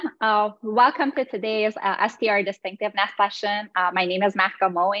Welcome to today's STR Distinctiveness session. My name is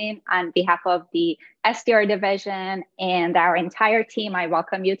Mahka Moeen. On behalf of the STR division and our entire team, I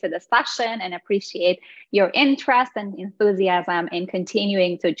welcome you to the session and appreciate your interest and enthusiasm in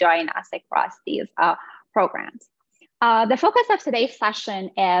continuing to join us across these programs. The focus of today's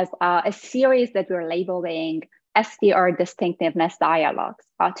session is a series that we're labeling STR Distinctiveness Dialogues.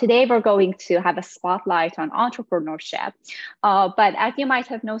 Today, we're going to have a spotlight on entrepreneurship. But as you might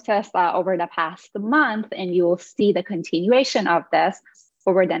have noticed over the past month, and you will see the continuation of this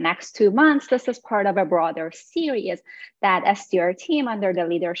over the next 2 months, this is part of a broader series that STR team under the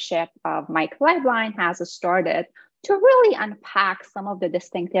leadership of Mike Lebline has started to really unpack some of the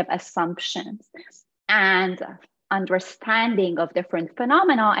distinctive assumptions and understanding of different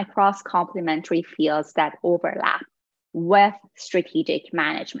phenomena across complementary fields that overlap with strategic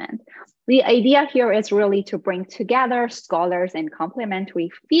management. The idea here is really to bring together scholars in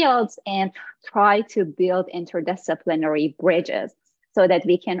complementary fields and try to build interdisciplinary bridges so that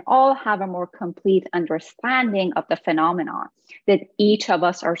we can all have a more complete understanding of the phenomena that each of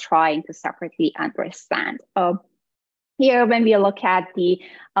us are trying to separately understand. Here, when we look at the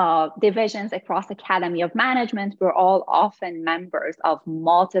divisions across Academy of Management, we're all often members of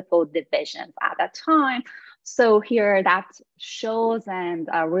multiple divisions at a time. So here that shows and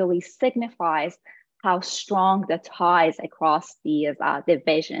really signifies how strong the ties across these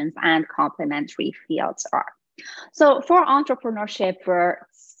divisions and complementary fields are. So for entrepreneurship, we're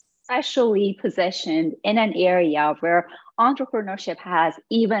especially positioned in an area where entrepreneurship has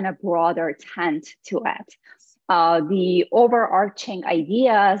even a broader tent to it. The overarching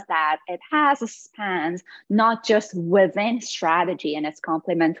ideas that it has spans not just within strategy and its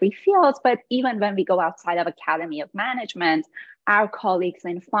complementary fields, but even when we go outside of Academy of Management, our colleagues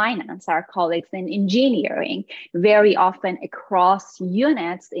in finance, our colleagues in engineering, very often across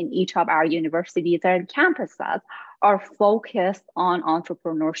units in each of our universities and campuses are focused on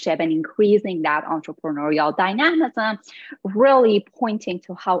entrepreneurship and increasing that entrepreneurial dynamism, really pointing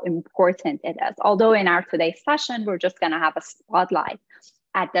to how important it is. Although in our today's session, we're just going to have a spotlight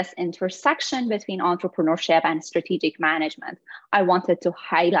at this intersection between entrepreneurship and strategic management, I wanted to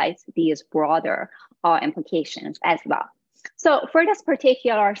highlight these broader implications as well. So for this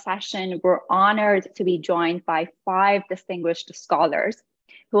particular session, we're honored to be joined by 5 distinguished scholars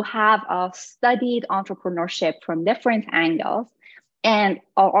who have studied entrepreneurship from different angles and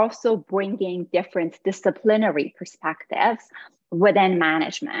are also bringing different disciplinary perspectives within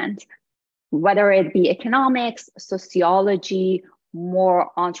management, whether it be economics, sociology,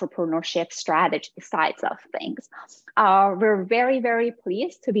 more entrepreneurship strategy sides of things. We're very, very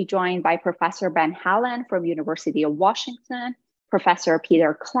pleased to be joined by Professor Ben Hallen from University of Washington, Professor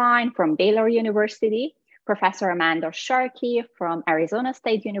Peter Klein from Baylor University, Professor Amanda Sharkey from Arizona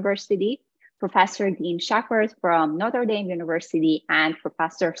State University, Professor Dean Shepard from Notre Dame University, and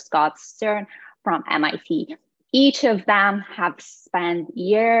Professor Scott Stern from MIT. Each of them have spent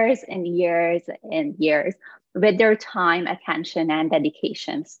years and years and years with their time, attention, and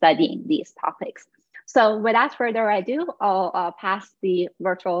dedication studying these topics. So without further ado, I'll pass the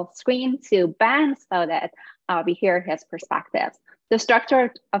virtual screen to Ben so that we hear his perspectives. The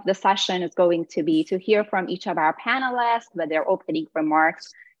structure of the session is going to be to hear from each of our panelists with their opening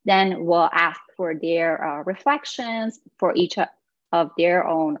remarks. Then we'll ask for their reflections for each of their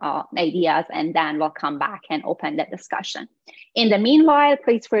own ideas, and then we'll come back and open the discussion. In the meanwhile,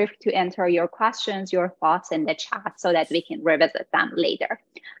 please feel free to enter your questions, your thoughts in the chat so that we can revisit them later.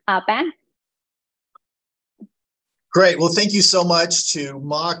 Ben? Great. Well, thank you so much to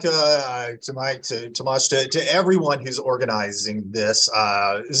Mahka, to Mike, to Tomas, to everyone who's organizing this.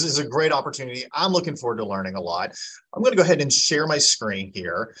 This is a great opportunity. I'm looking forward to learning a lot. I'm going to go ahead and share my screen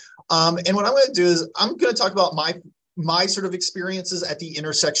here. And what I'm going to do is I'm going to talk about my sort of experiences at the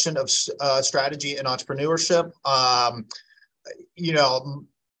intersection of strategy and entrepreneurship. You know,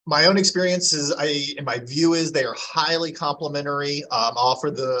 my own experiences, in my view, is they are highly complementary. I'll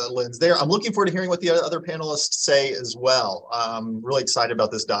offer the lens there. I'm looking forward to hearing what the other panelists say as well. I'm really excited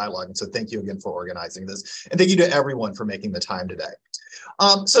about this dialogue. And so thank you again for organizing this. And thank you to everyone for making the time today.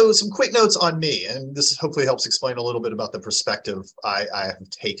 So some quick notes on me, and this hopefully helps explain a little bit about the perspective I have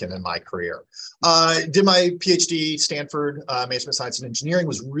taken in my career. Did my PhD, Stanford, Management Science and Engineering,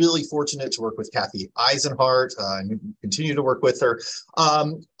 was really fortunate to work with Kathy Eisenhart and continue to work with her.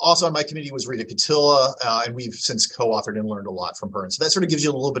 Also on my committee was Rita Katila, and we've since co-authored and learned a lot from her. And so that sort of gives you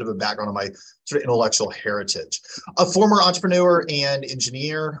a little bit of a background on my sort of intellectual heritage. A former entrepreneur and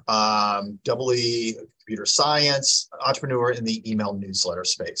engineer, doubly computer science, entrepreneur in the email newsletter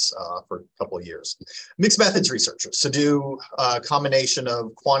space for a couple of years. Mixed methods researcher, so do a combination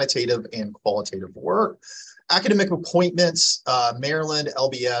of quantitative and qualitative work. Academic appointments, Maryland,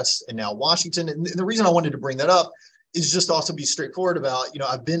 LBS, and now Washington. And the reason I wanted to bring that up is just also be straightforward about,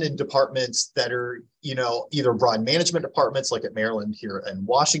 I've been in departments that are, either broad management departments like at Maryland here in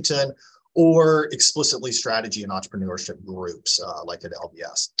Washington, or explicitly strategy and entrepreneurship groups like at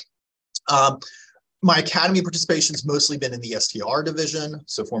LBS. My academy participation has mostly been in the STR division,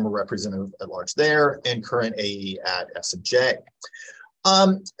 so former representative at large there, and current AE at S&J.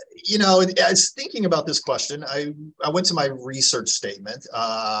 As thinking about this question, I went to my research statement,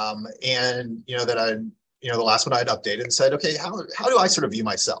 and the last one I had updated and said, okay, how do I sort of view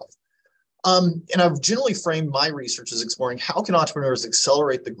myself? And I've generally framed my research as exploring how can entrepreneurs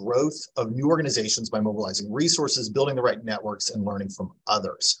accelerate the growth of new organizations by mobilizing resources, building the right networks, and learning from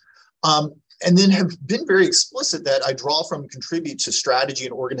others. And then have been very explicit that I draw from, contribute to strategy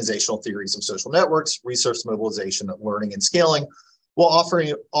and organizational theories of social networks, resource mobilization, learning, and scaling, while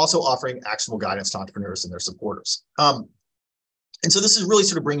also offering actionable guidance to entrepreneurs and their supporters. And so this is really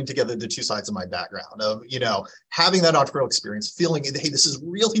sort of bringing together the two sides of my background of, having that entrepreneurial experience, feeling, hey, this is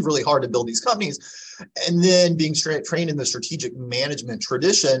really, really hard to build these companies. And then being trained in the strategic management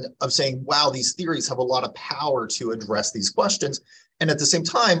tradition of saying, wow, these theories have a lot of power to address these questions. And at the same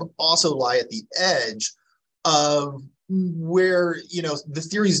time, also lie at the edge of where, the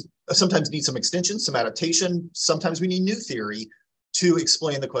theories sometimes need some extension, some adaptation. Sometimes we need new theory to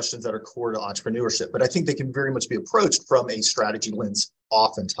explain the questions that are core to entrepreneurship. But I think they can very much be approached from a strategy lens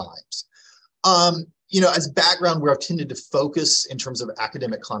oftentimes. As background, where I've tended to focus in terms of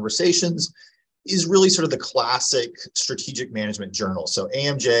academic conversations is really sort of the classic strategic management journals. So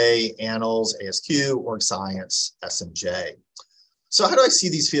AMJ, Annals, ASQ, Org Science, S&J. So how do I see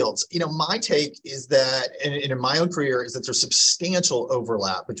these fields? My take is that, and in my own career, is that there's substantial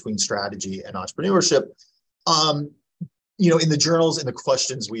overlap between strategy and entrepreneurship. In the journals and the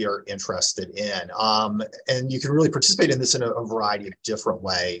questions we are interested in. And you can really participate in this in a variety of different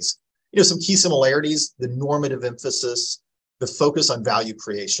ways. Some key similarities: the normative emphasis, the focus on value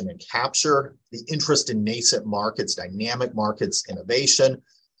creation and capture, the interest in nascent markets, dynamic markets, innovation,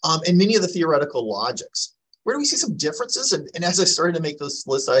 and many of the theoretical logics. Where do we see some differences? And as I started to make this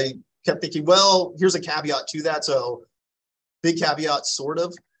list, I kept thinking, well, here's a caveat to that. So big caveat, sort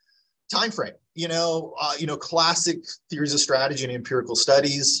of. Time frame. Classic theories of strategy and empirical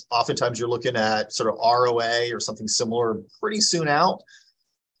studies. Oftentimes you're looking at sort of ROA or something similar pretty soon out.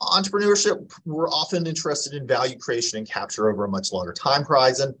 Entrepreneurship, we're often interested in value creation and capture over a much longer time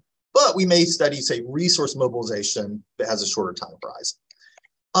horizon, but we may study, say, resource mobilization that has a shorter time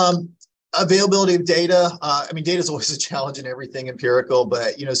horizon. Availability of data. Data is always a challenge in everything empirical,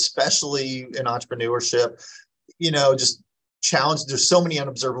 but, especially in entrepreneurship, just challenge. There's so many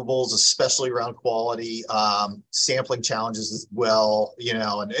unobservables, especially around quality, sampling challenges as well,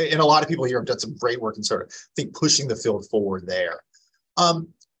 and a lot of people here have done some great work in sort of, pushing the field forward there.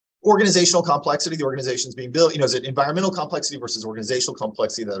 Organizational complexity, the organizations being built, is it environmental complexity versus organizational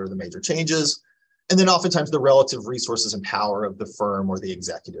complexity that are the major changes? And then oftentimes the relative resources and power of the firm or the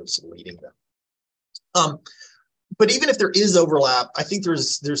executives leading them. But even if there is overlap, I think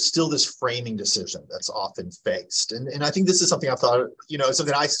there's still this framing decision that's often faced. And I think this is something I've thought,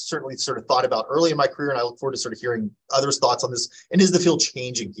 something I certainly sort of thought about early in my career, and I look forward to sort of hearing others' thoughts on this. And is the field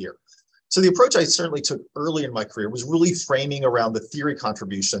changing here? So the approach I certainly took early in my career was really framing around the theory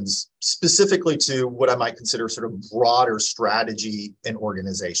contributions, specifically to what I might consider sort of broader strategy and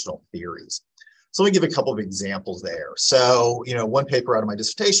organizational theories. So let me give a couple of examples there. So, one paper out of my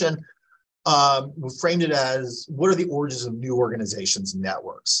dissertation, we framed it as, what are the origins of new organizations and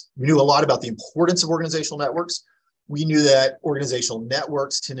networks? We knew a lot about the importance of organizational networks. We knew that organizational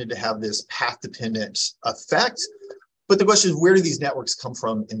networks tended to have this path-dependent effect. But the question is, where do these networks come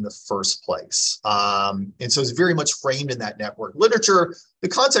from in the first place? And so it's very much framed in that network literature. The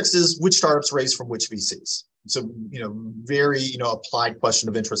context is which startups raised from which VCs. So, very, applied question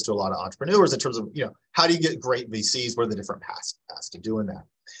of interest to a lot of entrepreneurs in terms of, how do you get great VCs? What are the different paths to doing that?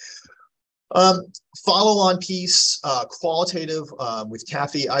 Follow-on piece, qualitative, with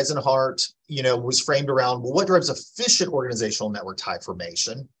Kathy Eisenhart, was framed around, well, what drives efficient organizational network type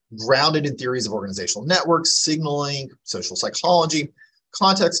formation, grounded in theories of organizational networks, signaling, social psychology.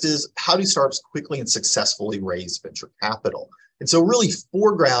 Context is, how do startups quickly and successfully raise venture capital? And so really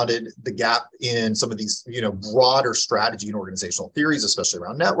foregrounded the gap in some of these, broader strategy and organizational theories, especially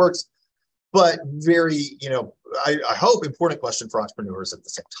around networks, but very, I hope important question for entrepreneurs at the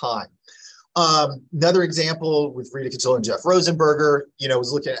same time. Another example with Rita Cotillo and Jeff Rosenberger,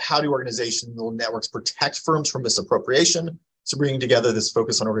 was looking at how do organizational networks protect firms from misappropriation. So bringing together this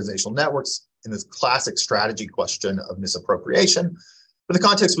focus on organizational networks in this classic strategy question of misappropriation. But the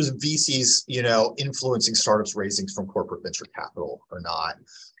context was VCs, influencing startups raising from corporate venture capital or not.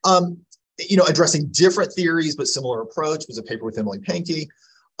 Addressing different theories but similar approach was a paper with Emily Pankey.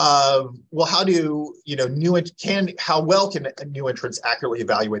 Well, how well can new entrants accurately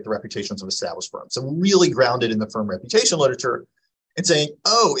evaluate the reputations of established firms? So really grounded in the firm reputation literature and saying,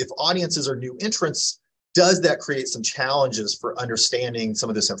 if audiences are new entrants, does that create some challenges for understanding some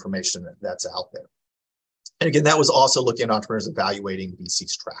of this information that's out there? And again, that was also looking at entrepreneurs evaluating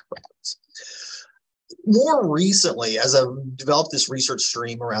VC's track records. More recently, as I've developed this research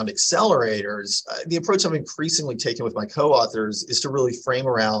stream around accelerators, the approach I'm increasingly taking with my co-authors is to really frame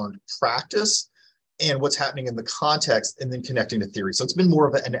around practice and what's happening in the context and then connecting to theory. So it's been more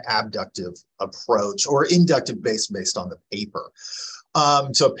of an abductive approach or inductive based on the paper.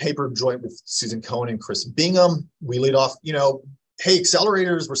 So a paper joint with Susan Cohen and Chris Bingham, we lead off, hey,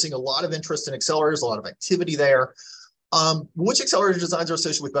 accelerators, we're seeing a lot of interest in accelerators, a lot of activity there. Which accelerator designs are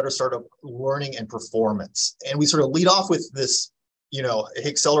associated with better startup learning and performance? And we sort of lead off with this, hey,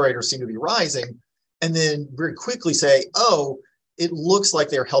 accelerators seem to be rising, and then very quickly say, it looks like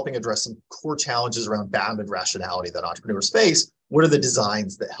they're helping address some core challenges around bounded rationality that entrepreneurs face. What are the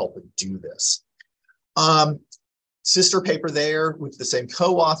designs that help it do this? Sister paper there with the same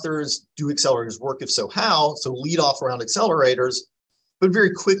co-authors, do accelerators work? If so, how? So lead off around accelerators, but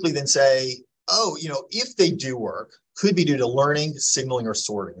very quickly then say, if they do work, could be due to learning, signaling, or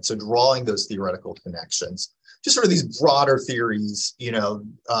sorting. And so drawing those theoretical connections, just sort of these broader theories,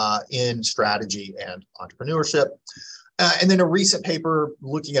 in strategy and entrepreneurship. And then a recent paper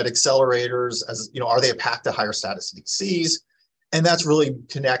looking at accelerators as, are they a path to higher status VCs? And that's really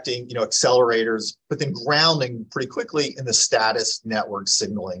connecting, accelerators, but then grounding pretty quickly in the status, network,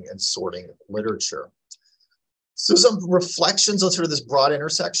 signaling, and sorting literature. So some reflections on sort of this broad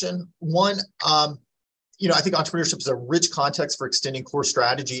intersection. One, I think entrepreneurship is a rich context for extending core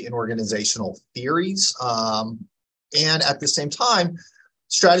strategy and organizational theories. And at the same time,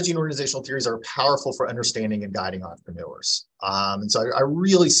 strategy and organizational theories are powerful for understanding and guiding entrepreneurs. And so I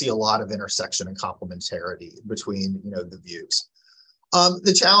really see a lot of intersection and complementarity between, the views.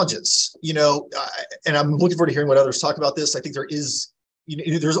 The challenges, and I'm looking forward to hearing what others talk about this. I think there is,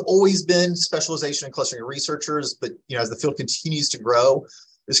 there's always been specialization and clustering of researchers, but, as the field continues to grow,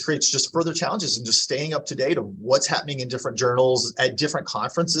 this creates just further challenges in just staying up to date of what's happening in different journals at different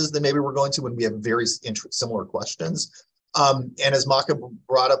conferences than maybe we're going to when we have very similar questions. And as Mahka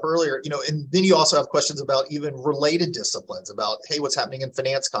brought up earlier, and then you also have questions about even related disciplines about, hey, what's happening in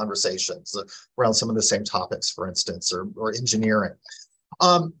finance conversations around some of the same topics, for instance, or engineering.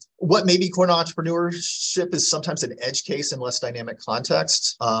 What may be core to entrepreneurship is sometimes an edge case in less dynamic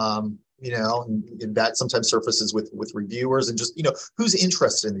context. And that sometimes surfaces with reviewers and just, who's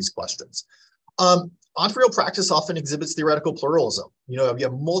interested in these questions. Entrepreneurial practice often exhibits theoretical pluralism. You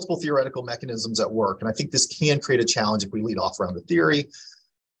have multiple theoretical mechanisms at work, and I think this can create a challenge if we lead off around the theory.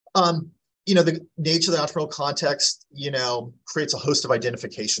 The nature of the entrepreneurial context, creates a host of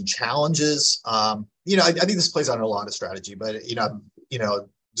identification challenges. I think this plays out in a lot of strategy, but,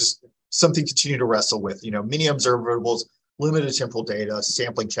 just something to continue to wrestle with, many observables, limited temporal data,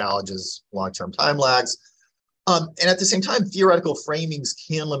 sampling challenges, long-term time lags. And at the same time, theoretical framings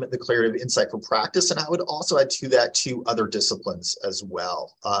can limit the clarity of insight from practice. And I would also add to that two other disciplines as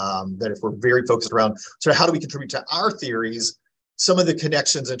well, that if we're very focused around sort of how do we contribute to our theories, some of the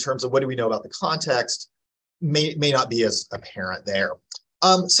connections in terms of what do we know about the context may not be as apparent there.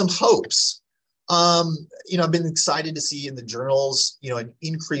 Some hopes. I've been excited to see in the journals, an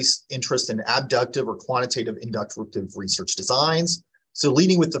increased interest in abductive or quantitative inductive research designs. So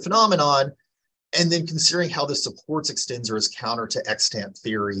leading with the phenomenon, and then considering how this supports extends or is counter to extant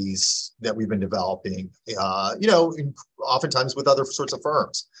theories that we've been developing, oftentimes with other sorts of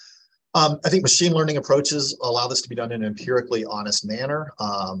firms. I think machine learning approaches allow this to be done in an empirically honest manner.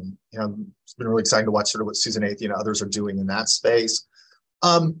 It's been really exciting to watch sort of what Susan Athey and others are doing in that space.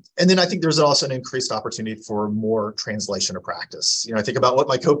 And then I think there's also an increased opportunity for more translation of practice. I think about what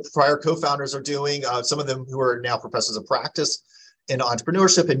my prior co-founders are doing, some of them who are now professors of practice in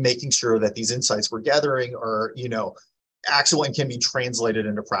entrepreneurship, and making sure that these insights we're gathering are, actual and can be translated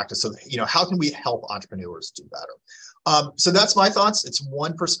into practice. So, how can we help entrepreneurs do better? So that's my thoughts. It's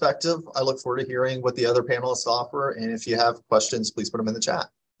one perspective. I look forward to hearing what the other panelists offer. And if you have questions, please put them in the chat.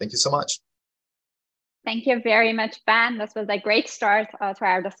 Thank you so much. Thank you very much, Ben. This was a great start to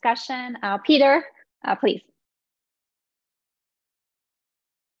our discussion. Peter, please.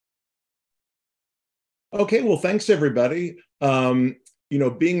 Okay, well, thanks everybody.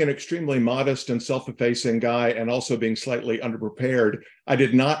 Being an extremely modest and self-effacing guy and also being slightly underprepared, I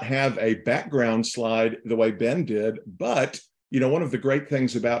did not have a background slide the way Ben did, but one of the great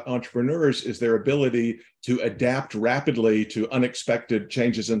things about entrepreneurs is their ability to adapt rapidly to unexpected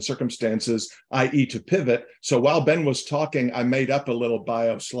changes in circumstances, i.e. to pivot. So while Ben was talking, I made up a little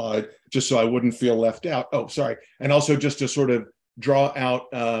bio slide just so I wouldn't feel left out. Oh, sorry. And also just to sort of draw out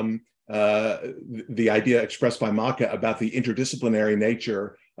the idea expressed by Mahka about the interdisciplinary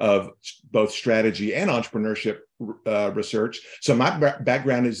nature of both strategy and entrepreneurship research. So my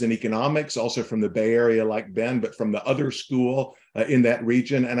background is in economics, also from the Bay Area like Ben, but from the other school in that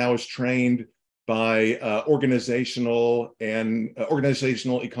region. And I was trained by organizational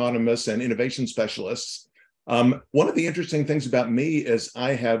economists and innovation specialists. One of the interesting things about me is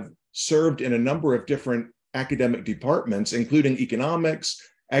I have served in a number of different academic departments, including economics,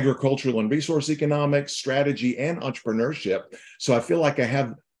 agricultural and resource economics, strategy, and entrepreneurship. So I feel like I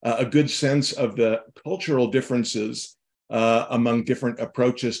have a good sense of the cultural differences among different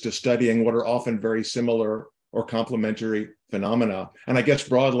approaches to studying what are often very similar or complementary phenomena. And I guess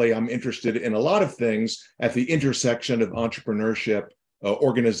broadly, I'm interested in a lot of things at the intersection of entrepreneurship,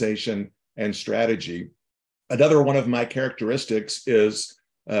 organization, and strategy. Another one of my characteristics is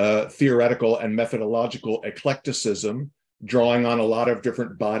theoretical and methodological eclecticism, drawing on a lot of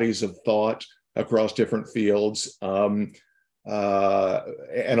different bodies of thought across different fields, and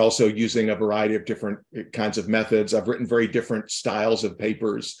also using a variety of different kinds of methods. I've written very different styles of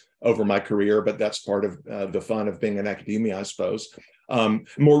papers over my career, but that's part of the fun of being in academia, I suppose.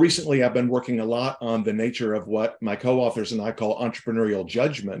 More recently, I've been working a lot on the nature of what my co-authors and I call entrepreneurial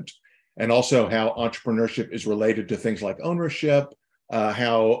judgment, and also how entrepreneurship is related to things like ownership,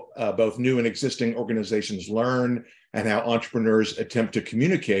 how both new and existing organizations learn, and how entrepreneurs attempt to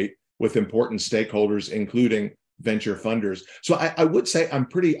communicate with important stakeholders, including venture funders. So I would say I'm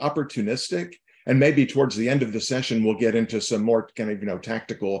pretty opportunistic, and maybe towards the end of the session, we'll get into some more kind of,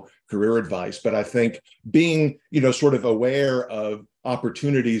 tactical career advice. But I think being, sort of aware of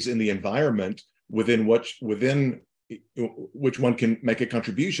opportunities in the environment within which one can make a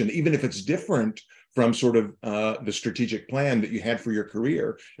contribution, even if it's different from sort of the strategic plan that you had for your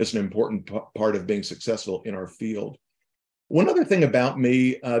career, is an important part of being successful in our field. One other thing about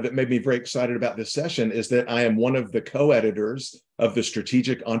me that made me very excited about this session is that I am one of the co-editors of the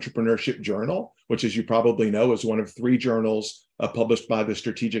Strategic Entrepreneurship Journal, which, as you probably know, is one of 3 journals published by the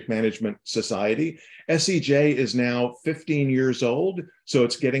Strategic Management Society. SEJ is now 15 years old, so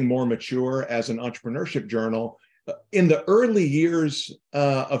it's getting more mature as an entrepreneurship journal. In the early years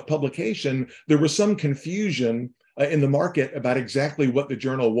of publication, there was some confusion in the market about exactly what the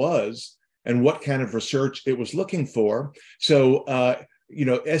journal was and what kind of research it was looking for. So,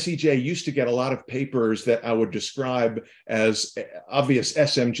 SEJ used to get a lot of papers that I would describe as obvious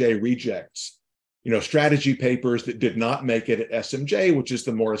SMJ rejects, strategy papers that did not make it at SMJ, which is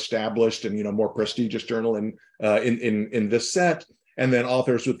the more established and, more prestigious journal in this set. And then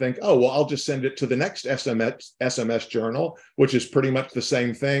authors would think, oh, well, I'll just send it to the next SMS journal, which is pretty much the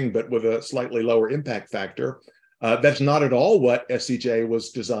same thing, but with a slightly lower impact factor. That's not at all what SEJ was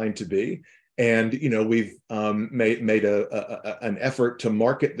designed to be. And, we've made an effort to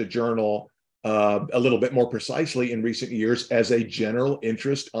market the journal a little bit more precisely in recent years as a general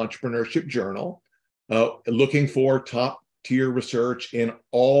interest entrepreneurship journal, looking for top tier research in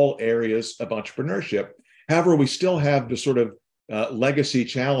all areas of entrepreneurship. However, we still have the sort of legacy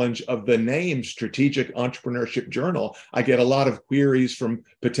challenge of the name Strategic Entrepreneurship Journal. I get a lot of queries from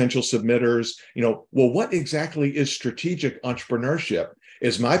potential submitters, well, what exactly is strategic entrepreneurship?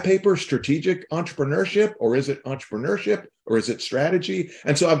 Is my paper strategic entrepreneurship, or is it entrepreneurship, or is it strategy?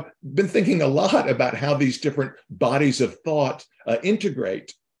 And so I've been thinking a lot about how these different bodies of thought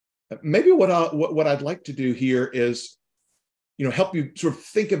integrate. Maybe what I'd like to do here is, help you sort of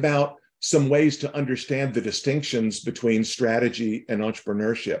think about some ways to understand the distinctions between strategy and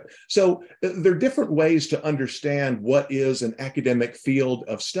entrepreneurship. So there are different ways to understand what is an academic field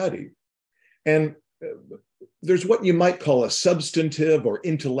of study. And there's what you might call a substantive or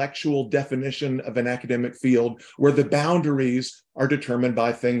intellectual definition of an academic field, where the boundaries are determined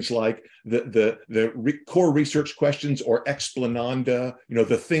by things like the core research questions or explananda,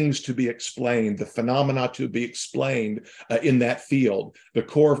 the things to be explained, the phenomena to be explained in that field, the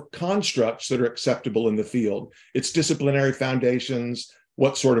core constructs that are acceptable in the field, its disciplinary foundations,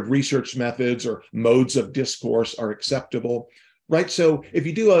 what sort of research methods or modes of discourse are acceptable. Right. So if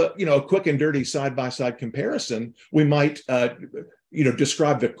you do a quick and dirty side-by-side comparison, we might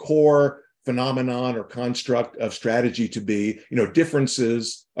describe the core phenomenon or construct of strategy to be,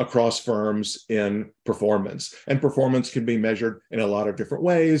 differences across firms in performance. And performance can be measured in a lot of different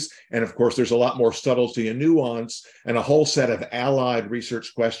ways. And of course, there's a lot more subtlety and nuance and a whole set of allied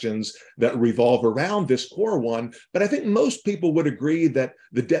research questions that revolve around this core one. But I think most people would agree that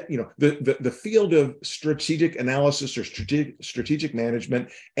the field of strategic analysis or strategic management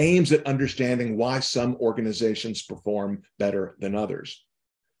aims at understanding why some organizations perform better than others.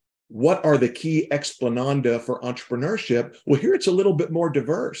 What are the key explananda for entrepreneurship? Well, here it's a little bit more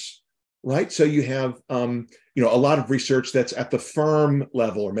diverse, right? So you have, a lot of research that's at the firm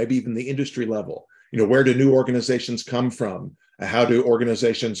level or maybe even the industry level. Where do new organizations come from? How do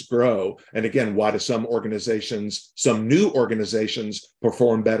organizations grow? And again, why do some new organizations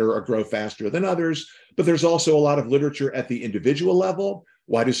perform better or grow faster than others? But there's also a lot of literature at the individual level.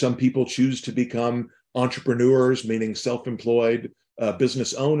 Why do some people choose to become entrepreneurs, meaning self-employed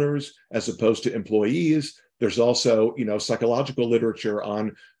business owners as opposed to employees? There's also, psychological literature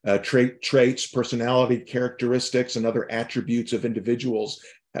on traits, personality characteristics, and other attributes of individuals.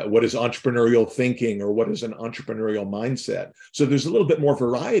 What is entrepreneurial thinking, or what is an entrepreneurial mindset? So there's a little bit more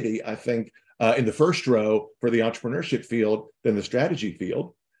variety, I think, in the first row for the entrepreneurship field than the strategy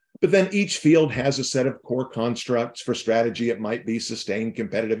field. But then each field has a set of core constructs. For strategy, it might be sustained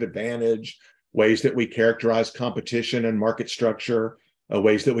competitive advantage, ways that we characterize competition and market structure,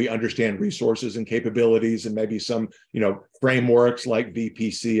 ways that we understand resources and capabilities, and maybe some, frameworks like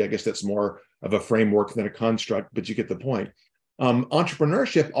VPC. I guess that's more of a framework than a construct, but you get the point.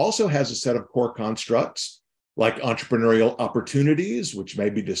 Entrepreneurship also has a set of core constructs like entrepreneurial opportunities, which may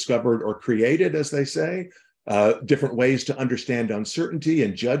be discovered or created, as they say, different ways to understand uncertainty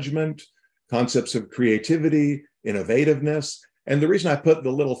and judgment, concepts of creativity, innovativeness. And the reason I put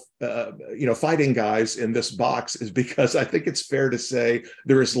the little, fighting guys in this box is because I think it's fair to say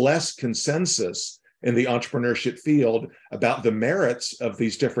there is less consensus in the entrepreneurship field about the merits of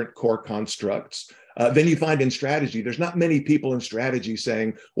these different core constructs than you find in strategy. There's not many people in strategy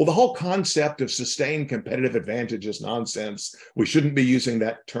saying, well, the whole concept of sustained competitive advantage is nonsense. We shouldn't be using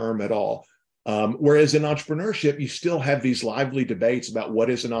that term at all. Whereas in entrepreneurship, you still have these lively debates about what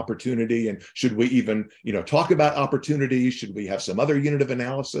is an opportunity and should we even, talk about opportunities? Should we have some other unit of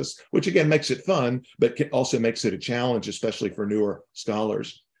analysis, which again makes it fun, but also makes it a challenge, especially for newer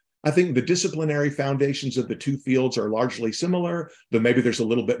scholars. I think the disciplinary foundations of the two fields are largely similar, though maybe there's a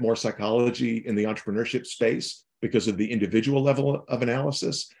little bit more psychology in the entrepreneurship space because of the individual level of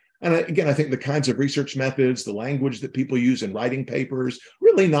analysis. And again, I think the kinds of research methods, the language that people use in writing papers,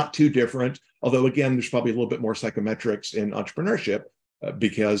 really not too different. Although, again, there's probably a little bit more psychometrics in entrepreneurship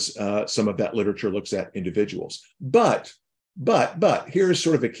because some of that literature looks at individuals. But here's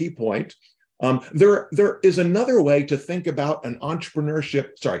sort of a key point. There is another way to think about an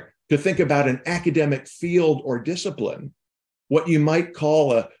academic field or discipline, what you might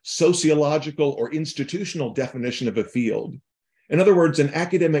call a sociological or institutional definition of a field. In other words, an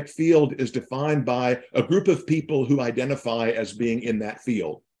academic field is defined by a group of people who identify as being in that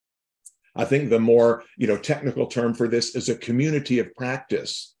field. I think the more technical term for this is a community of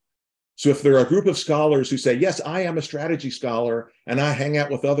practice. So if there are a group of scholars who say, yes, I am a strategy scholar and I hang out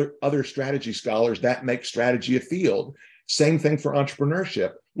with other strategy scholars, that makes strategy a field. Same thing for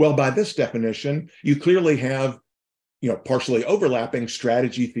entrepreneurship. Well, by this definition, you clearly have partially overlapping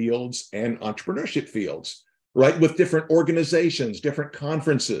strategy fields and entrepreneurship fields, right? With different organizations, different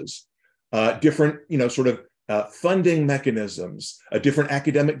conferences, different, funding mechanisms, different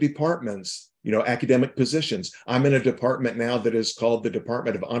academic departments, academic positions. I'm in a department now that is called the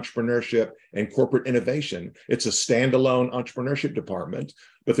Department of Entrepreneurship and Corporate Innovation. It's a standalone entrepreneurship department,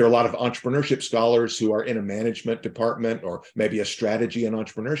 but there are a lot of entrepreneurship scholars who are in a management department or maybe a strategy and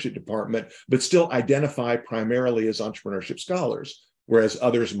entrepreneurship department, but still identify primarily as entrepreneurship scholars, whereas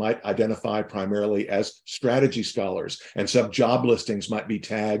others might identify primarily as strategy scholars, and some job listings might be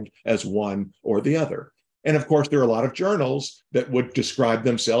tagged as one or the other. And of course, there are a lot of journals that would describe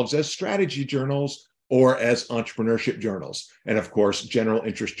themselves as strategy journals or as entrepreneurship journals. And of course, general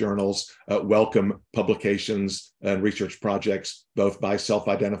interest journals welcome publications and research projects, both by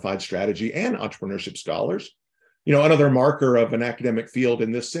self-identified strategy and entrepreneurship scholars. Another marker of an academic field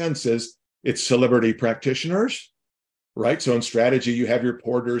in this sense is its celebrity practitioners. Right. So in strategy, you have your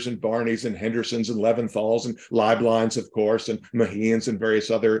Porters and Barneys and Hendersons and Leventhals and Leiblines, of course, and Moheens and various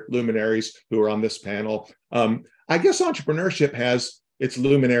other luminaries who are on this panel. I guess entrepreneurship has its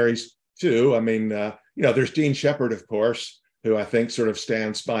luminaries, too. I mean, there's Gene Shepard, of course, who I think sort of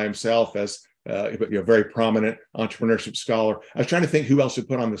stands by himself as very prominent entrepreneurship scholar. I was trying to think who else to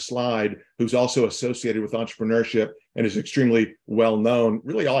put on the slide who's also associated with entrepreneurship and is extremely well known.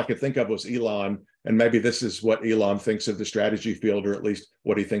 Really, all I could think of was Elon, and maybe this is what Elon thinks of the strategy field, or at least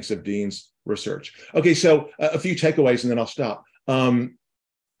what he thinks of Dean's research. Okay, so a few takeaways, and then I'll stop.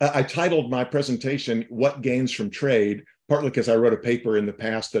 I titled my presentation "What Gains from Trade," partly because I wrote a paper in the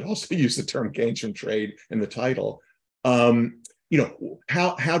past that also used the term "gains from trade" in the title.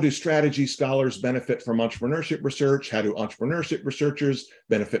 How do strategy scholars benefit from entrepreneurship research? How do entrepreneurship researchers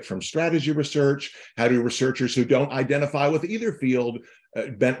benefit from strategy research? How do researchers who don't identify with either field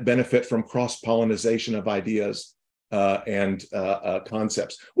benefit from cross-pollination of ideas and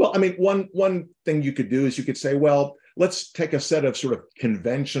concepts? Well, I mean, one thing you could do is you could say, well, let's take a set of sort of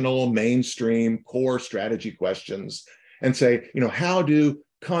conventional, mainstream, core strategy questions and say, how do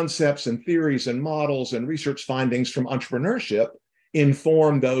concepts and theories and models and research findings from entrepreneurship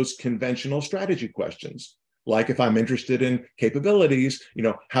inform those conventional strategy questions? Like, if I'm interested in capabilities,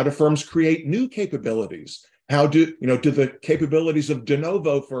 how do firms create new capabilities? How do the capabilities of de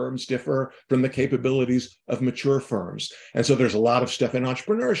novo firms differ from the capabilities of mature firms? And so there's a lot of stuff in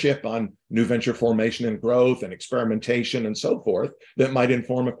entrepreneurship on new venture formation and growth and experimentation and so forth that might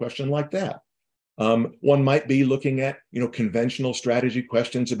inform a question like that. One might be looking at, conventional strategy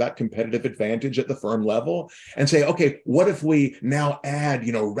questions about competitive advantage at the firm level and say, okay, what if we now add,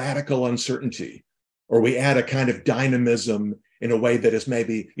 radical uncertainty, or we add a kind of dynamism in a way that is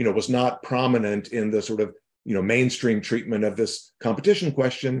maybe, was not prominent in the sort of, mainstream treatment of this competition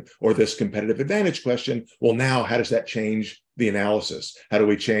question or this competitive advantage question. Well, now how does that change the analysis? How do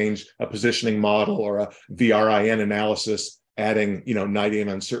we change a positioning model or a VRIN analysis, adding,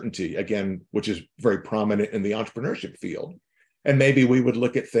 Knightian uncertainty, again, which is very prominent in the entrepreneurship field? And maybe we would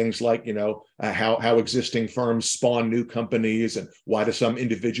look at things like, how existing firms spawn new companies, and why do some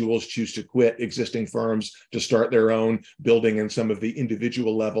individuals choose to quit existing firms to start their own, building in some of the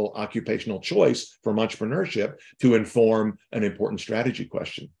individual level occupational choice from entrepreneurship to inform an important strategy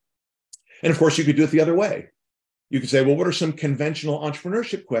question. And of course, you could do it the other way. You could say, well, what are some conventional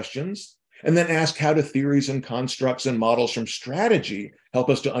entrepreneurship questions? And then ask, how do theories and constructs and models from strategy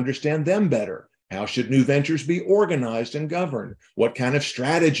help us to understand them better? How should new ventures be organized and governed? What kind of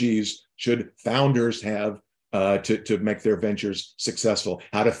strategies should founders have to make their ventures successful?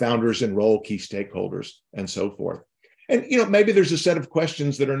 How do founders enroll key stakeholders, and so forth? And maybe there's a set of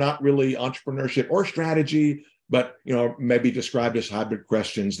questions that are not really entrepreneurship or strategy, but maybe described as hybrid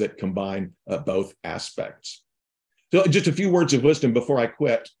questions that combine both aspects. So just a few words of wisdom before I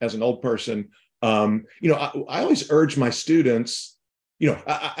quit as an old person. I always urge my students,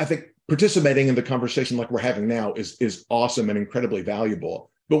 I think participating in the conversation like we're having now is awesome and incredibly valuable.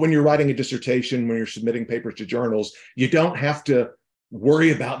 But when you're writing a dissertation, when you're submitting papers to journals, you don't have to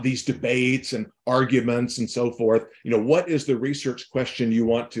worry about these debates and arguments and so forth. What is the research question you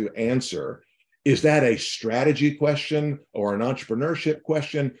want to answer? Is that a strategy question or an entrepreneurship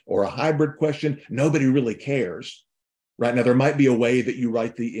question or a hybrid question? Nobody really cares. Right now, there might be a way that you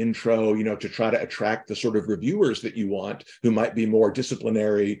write the intro, to try to attract the sort of reviewers that you want, who might be more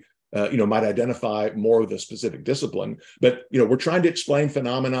disciplinary, might identify more with a specific discipline. But, we're trying to explain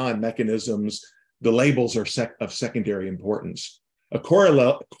phenomena and mechanisms. The labels are of secondary importance. A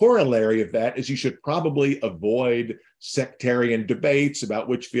corollary of that is you should probably avoid sectarian debates about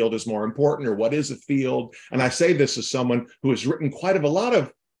which field is more important or what is a field. And I say this as someone who has written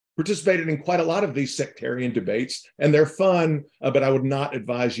participated in quite a lot of these sectarian debates, and they're fun, but I would not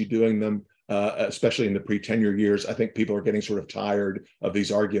advise you doing them, especially in the pre-tenure years. I think people are getting sort of tired of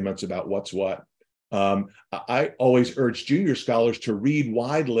these arguments about what's what. I always urge junior scholars to read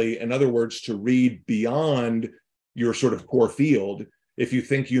widely. In other words, to read beyond your sort of core field. If you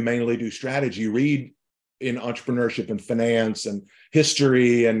think you mainly do strategy, read in entrepreneurship and finance and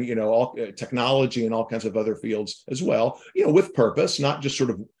history and all technology and all kinds of other fields as well, with purpose, not just sort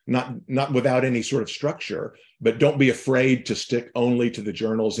of not without any sort of structure. But don't be afraid to stick only to the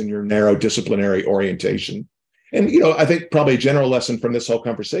journals in your narrow disciplinary orientation. And I think probably a general lesson from this whole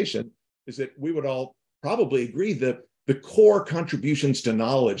conversation is that we would all probably agree that the core contributions to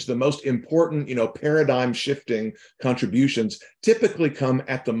knowledge, the most important paradigm shifting contributions, typically come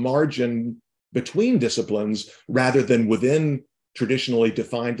at the margin between disciplines rather than within traditionally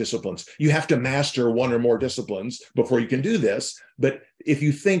defined disciplines. You have to master one or more disciplines before you can do this. But if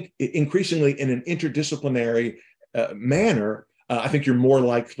you think increasingly in an interdisciplinary manner, I think you're more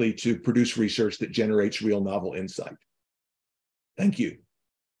likely to produce research that generates real novel insight. Thank you.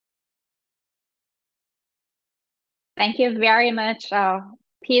 Thank you very much,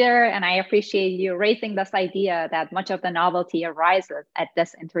 Peter, and I appreciate you raising this idea that much of the novelty arises at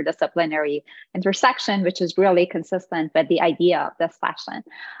this interdisciplinary intersection, which is really consistent with the idea of this session.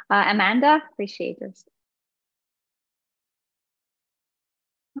 Amanda, appreciate yours.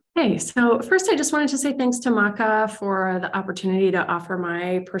 Okay, so first I just wanted to say thanks to Mahka for the opportunity to offer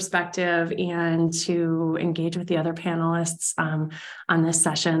my perspective and to engage with the other panelists on this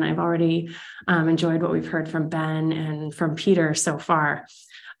session. I've already enjoyed what we've heard from Ben and from Peter so far.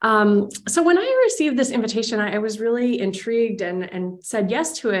 So when I received this invitation, I was really intrigued and said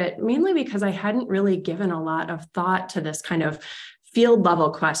yes to it, mainly because I hadn't really given a lot of thought to this kind of field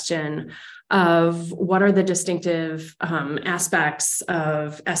level question of what are the distinctive aspects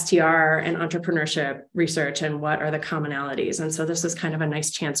of STR and entrepreneurship research and what are the commonalities. And so this is kind of a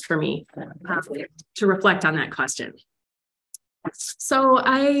nice chance for me to reflect on that question. So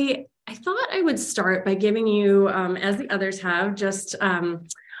I thought I would start by giving you, as the others have, just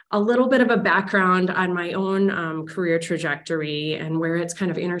a little bit of a background on my own career trajectory and where it's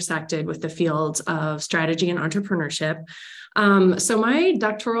kind of intersected with the fields of strategy and entrepreneurship. So my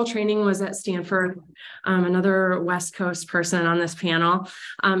doctoral training was at Stanford, another West Coast person on this panel,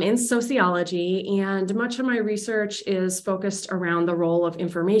 in sociology, and much of my research is focused around the role of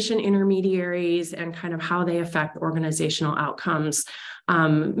information intermediaries and kind of how they affect organizational outcomes,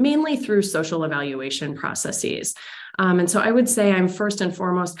 mainly through social evaluation processes. And so I would say I'm first and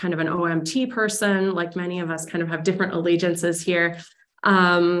foremost kind of an OMT person, like many of us kind of have different allegiances here,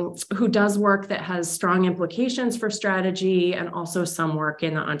 who does work that has strong implications for strategy and also some work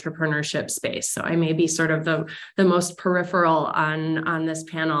in the entrepreneurship space. So I may be sort of the most peripheral on this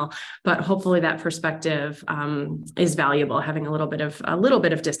panel, but hopefully that perspective is valuable, having a little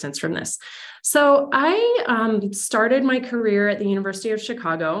bit of distance from this. So I started my career at the University of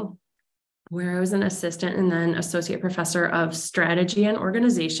Chicago, where I was an assistant and then associate professor of strategy and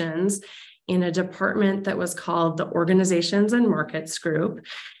organizations in a department that was called the Organizations and Markets Group.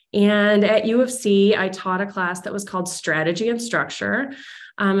 And at U of C, I taught a class that was called Strategy and Structure.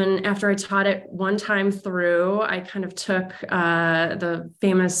 And after I taught it one time through, I kind of took the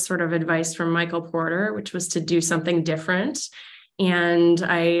famous sort of advice from Michael Porter, which was to do something different. And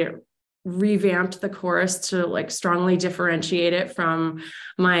I revamped the course to like strongly differentiate it from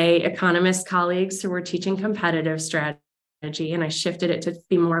my economist colleagues who were teaching competitive strategy. And I shifted it to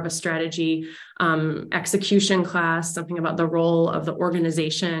be more of a strategy execution class, something about the role of the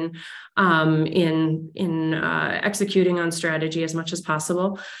organization in executing on strategy as much as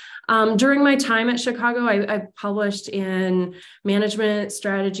possible. During my time at Chicago, I published in management,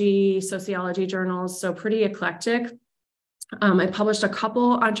 strategy, sociology journals, so pretty eclectic. I published a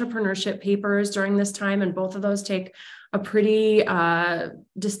couple entrepreneurship papers during this time, and both of those take a pretty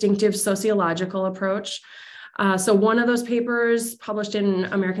distinctive sociological approach. So one of those papers published in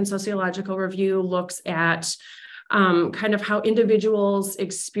American Sociological Review looks at kind of how individuals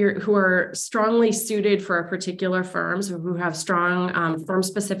who are strongly suited for a particular firm, so who have strong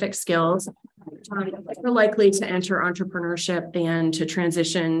firm-specific skills, are likely to enter entrepreneurship and to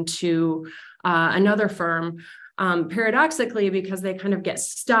transition to another firm. Paradoxically, because they kind of get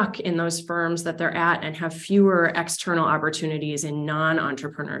stuck in those firms that they're at and have fewer external opportunities in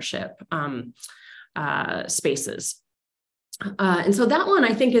non-entrepreneurship spaces. And so that one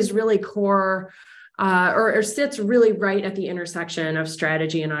I think is really core or sits really right at the intersection of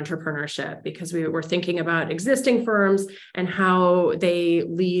strategy and entrepreneurship, because we were thinking about existing firms and how they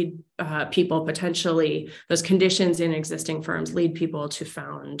lead people potentially, those conditions in existing firms lead people to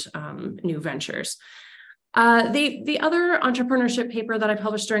found new ventures. The other entrepreneurship paper that I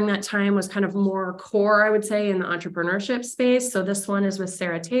published during that time was kind of more core, I would say, in the entrepreneurship space. So this one is with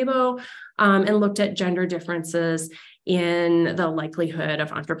Sarah Tabo and looked at gender differences in the likelihood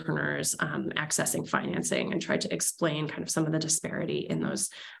of entrepreneurs accessing financing, and tried to explain kind of some of the disparity in those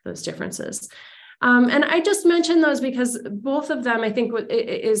differences. And I just mentioned those because both of them, I think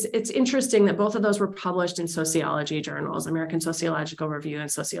it's interesting that both of those were published in sociology journals, American Sociological Review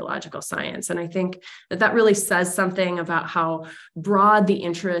and Sociological Science. And I think that really says something about how broad the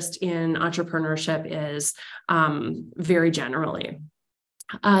interest in entrepreneurship is very generally.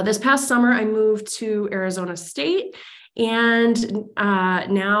 This past summer, I moved to Arizona State, and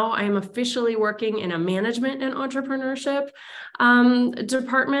now I am officially working in a management and entrepreneurship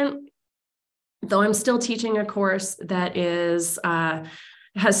department, though I'm still teaching a course that is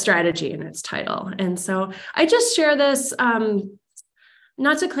has strategy in its title. And so I just share this,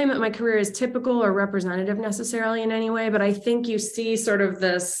 not to claim that my career is typical or representative necessarily in any way, but I think you see sort of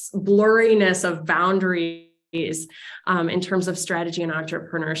this blurriness of boundaries in terms of strategy and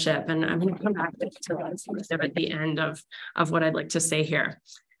entrepreneurship. And I'm going to come back to that at the end of what I'd like to say here.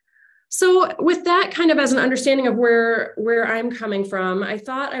 So with that kind of as an understanding of where I'm coming from, I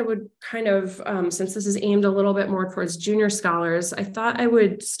thought I would kind of, since this is aimed a little bit more towards junior scholars, I thought I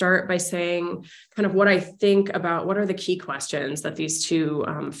would start by saying kind of what I think about what are the key questions that these two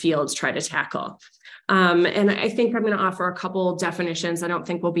fields try to tackle. And I think I'm going to offer a couple definitions I don't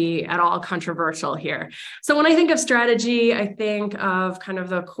think will be at all controversial here. So when I think of strategy, I think of kind of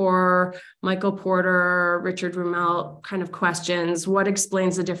the core Michael Porter, Richard Rumelt kind of questions. What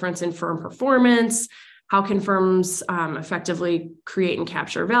explains the difference in firm performance? How can firms effectively create and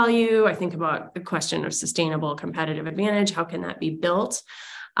capture value? I think about the question of sustainable competitive advantage. How can that be built?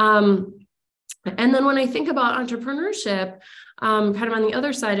 And then when I think about entrepreneurship, kind of on the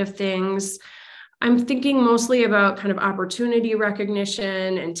other side of things, I'm thinking mostly about kind of opportunity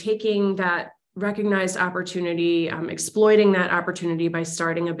recognition and taking that recognized opportunity, exploiting that opportunity by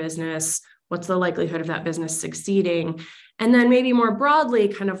starting a business. What's the likelihood of that business succeeding? And then maybe more broadly,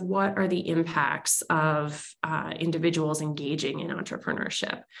 kind of what are the impacts of individuals engaging in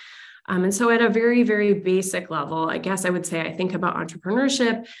entrepreneurship? And so at a very, very basic level, I guess I would say I think about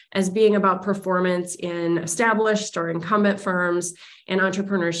entrepreneurship as being about performance in established or incumbent firms, and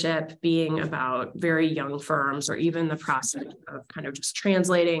entrepreneurship being about very young firms, or even the process of kind of just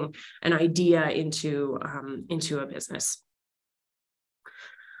translating an idea into a business.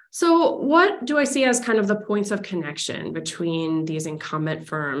 So what do I see as kind of the points of connection between these incumbent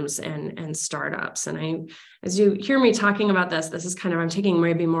firms and startups? And as you hear me talking about this is kind of, I'm taking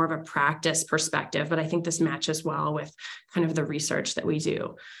maybe more of a practice perspective, but I think this matches well with kind of the research that we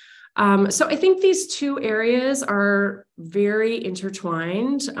do. So I think these two areas are very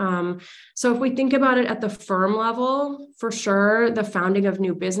intertwined. So if we think about it at the firm level, for sure, the founding of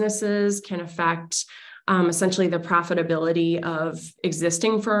new businesses can affect essentially the profitability of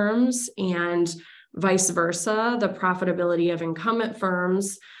existing firms, and vice versa. The profitability of incumbent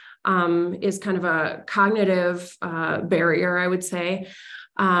firms is kind of a cognitive barrier, I would say,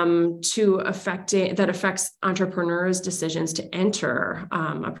 that affects entrepreneurs' decisions to enter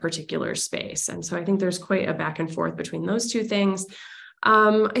a particular space. And so I think there's quite a back and forth between those two things.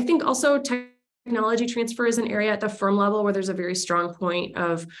 I think also technology transfer is an area at the firm level where there's a very strong point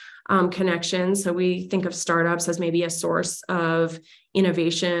of connection. So we think of startups as maybe a source of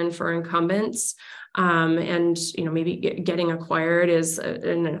innovation for incumbents, and maybe getting acquired is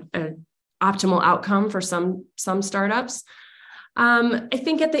an optimal outcome for some startups. I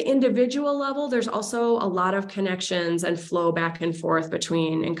think at the individual level, there's also a lot of connections and flow back and forth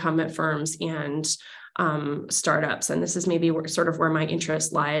between incumbent firms and startups. And this is maybe sort of where my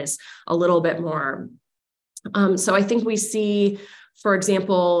interest lies a little bit more. So I think we see, for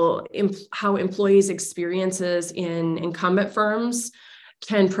example, how employees' experiences in incumbent firms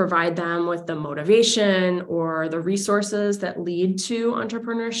can provide them with the motivation or the resources that lead to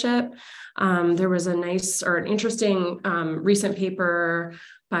entrepreneurship. There was an interesting recent paper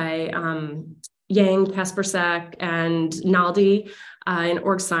by Yang, Kaspersek, and Naldi in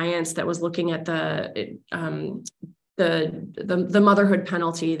Org Science that was looking at the motherhood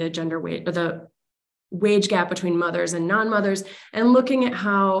penalty, the wage gap between mothers and non-mothers, and looking at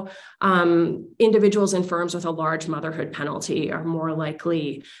how individuals in firms with a large motherhood penalty are more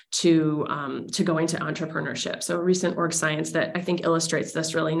likely to go into entrepreneurship. So a recent Org Science that I think illustrates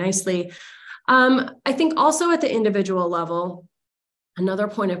this really nicely. I think also at the individual level, another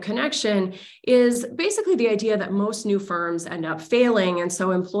point of connection is basically the idea that most new firms end up failing. And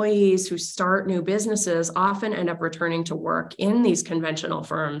so employees who start new businesses often end up returning to work in these conventional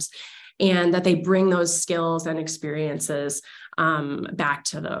firms, and that they bring those skills and experiences back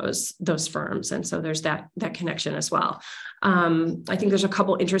to those firms. And so there's that connection as well. I think there's a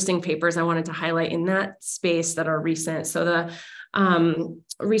couple interesting papers I wanted to highlight in that space that are recent. So the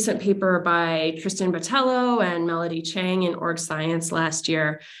recent paper by Tristan Botello and Melody Chang in Org Science last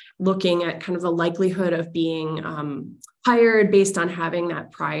year, looking at kind of the likelihood of being hired based on having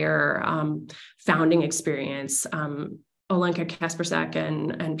that prior founding experience. Olenka Kaspersek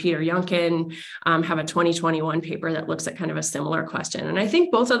and Peter Yunkin have a 2021 paper that looks at kind of a similar question. And I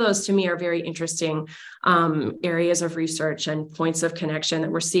think both of those to me are very interesting areas of research and points of connection that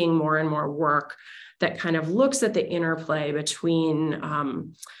we're seeing more and more work that kind of looks at the interplay between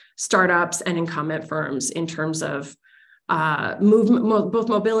startups and incumbent firms in terms of both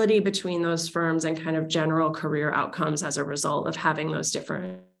mobility between those firms and kind of general career outcomes as a result of having those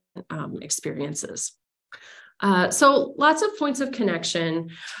different experiences. So lots of points of connection.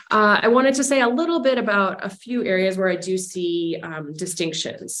 I wanted to say a little bit about a few areas where I do see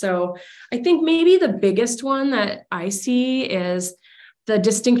distinctions. So I think maybe the biggest one that I see is the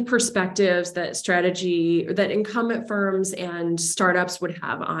distinct perspectives that incumbent firms and startups would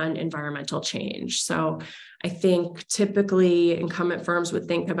have on environmental change. So I think typically incumbent firms would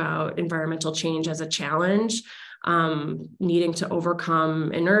think about environmental change as a challenge, needing to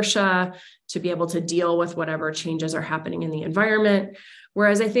overcome inertia to be able to deal with whatever changes are happening in the environment.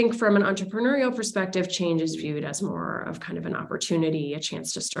 Whereas I think from an entrepreneurial perspective, change is viewed as more of kind of an opportunity, a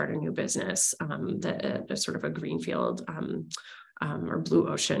chance to start a new business, that sort of a greenfield or blue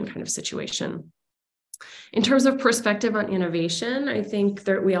ocean kind of situation. In terms of perspective on innovation, I think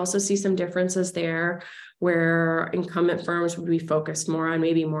that we also see some differences there where incumbent firms would be focused more on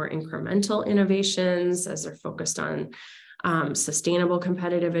maybe more incremental innovations as they're focused on sustainable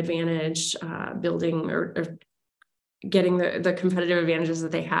competitive advantage, building or getting the competitive advantages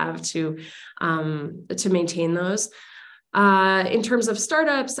that they have to maintain those. In terms of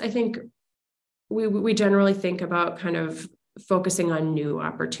startups, I think we generally think about kind of focusing on new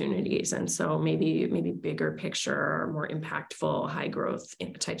opportunities. And so maybe bigger picture or more impactful, high growth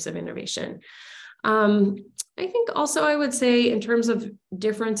types of innovation. I think also I would say in terms of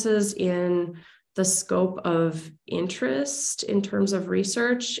differences in the scope of interest in terms of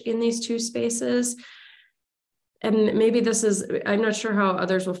research in these two spaces, and maybe this is, I'm not sure how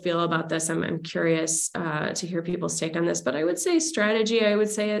others will feel about this. I'm curious to hear people's take on this, but I would say strategy, I would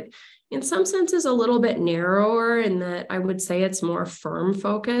say it in some senses a little bit narrower in that I would say it's more firm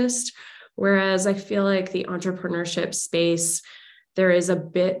focused, whereas I feel like the entrepreneurship space, there is a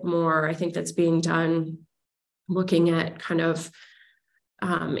bit more, I think, that's being done looking at kind of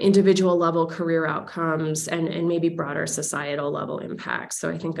individual level career outcomes and maybe broader societal level impacts.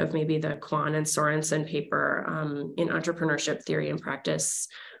 So I think of maybe the Kwan and Sorensen paper in Entrepreneurship Theory and Practice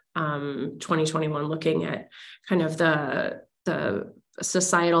 2021, looking at kind of the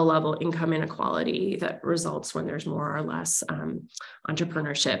societal level income inequality that results when there's more or less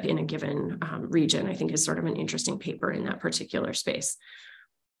entrepreneurship in a given region, I think is sort of an interesting paper in that particular space.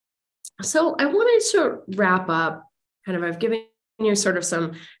 So I wanted to wrap up, kind of, I've given you sort of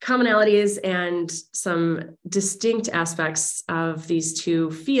some commonalities and some distinct aspects of these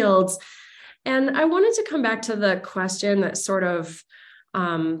two fields. And I wanted to come back to the question that sort of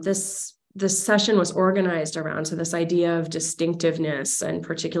this session was organized around, so this idea of distinctiveness, and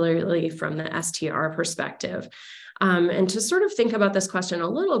particularly from the STR perspective, and to sort of think about this question a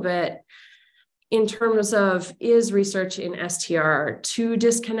little bit in terms of, is research in STR too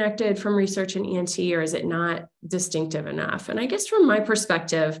disconnected from research in ENT, or is it not distinctive enough? And I guess from my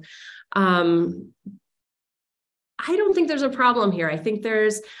perspective, I don't think there's a problem here. I think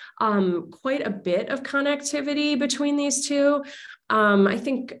there's quite a bit of connectivity between these two. I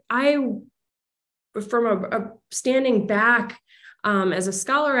think from a standing back as a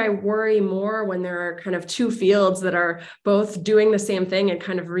scholar, I worry more when there are kind of two fields that are both doing the same thing and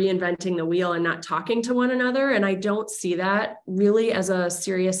kind of reinventing the wheel and not talking to one another. And I don't see that really as a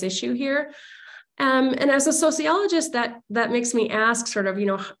serious issue here. And as a sociologist, that makes me ask sort of,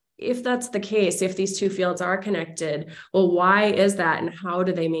 if that's the case, if these two fields are connected, well, why is that? And how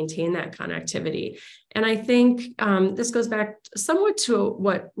do they maintain that connectivity? And I think this goes back somewhat to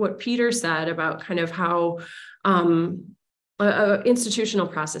what Peter said about kind of how institutional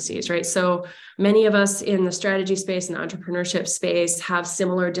processes, right? So many of us in the strategy space and the entrepreneurship space have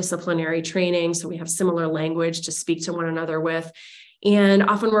similar disciplinary training. So we have similar language to speak to one another with. And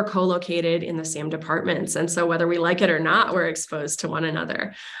often we're co-located in the same departments. And so whether we like it or not, we're exposed to one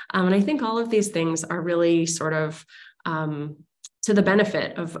another. And I think all of these things are really sort of to the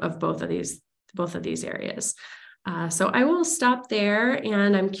benefit of both of these areas. So I will stop there,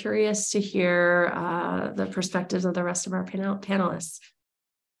 and I'm curious to hear the perspectives of the rest of our panelists.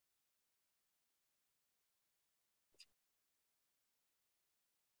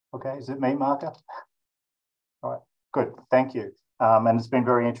 Okay, is it me, Mahka? All right, good, thank you. And it's been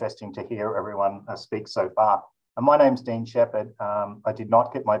very interesting to hear everyone speak so far. And my name's Dean Shepherd. I did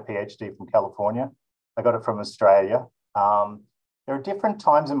not get my PhD from California. I got it from Australia. There are different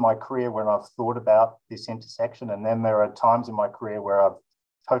times in my career when I've thought about this intersection, and then there are times in my career where I've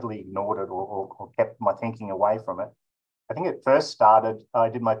totally ignored it or kept my thinking away from it. I think it first started, I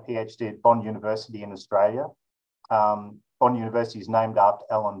did my PhD at Bond University in Australia. Bond University is named after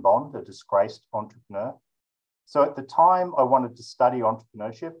Alan Bond, a disgraced entrepreneur. So at the time, I wanted to study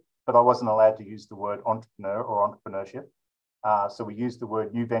entrepreneurship, but I wasn't allowed to use the word entrepreneur or entrepreneurship. So we used the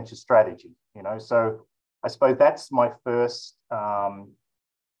word new venture strategy, So I suppose that's my first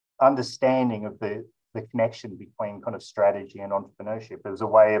understanding of the the connection between kind of strategy and entrepreneurship as a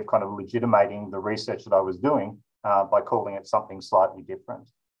way of kind of legitimating the research that I was doing by calling it something slightly different.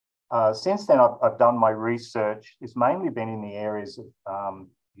 Since then, I've done my research. It's mainly been in the areas of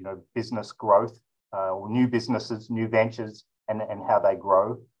business growth, or new businesses, new ventures, and how they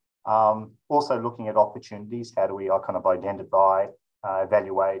grow. Also looking at opportunities. How do we kind of identify,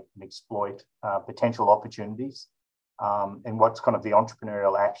 evaluate, and exploit potential opportunities? And what's kind of the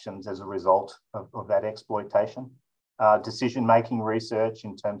entrepreneurial actions as a result of that exploitation. Decision-making research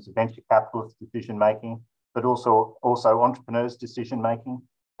in terms of venture capitalist decision-making, but also entrepreneurs' decision-making,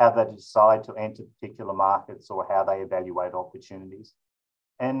 how they decide to enter particular markets or how they evaluate opportunities.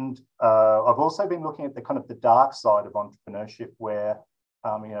 And I've also been looking at the kind of the dark side of entrepreneurship where,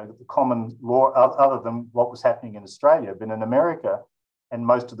 the common law, other than what was happening in Australia, but in America, and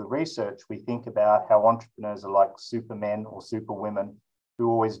most of the research, we think about how entrepreneurs are like supermen or superwomen who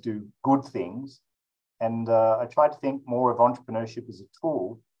always do good things. And I try to think more of entrepreneurship as a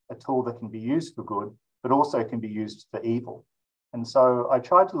tool that can be used for good, but also can be used for evil. And so I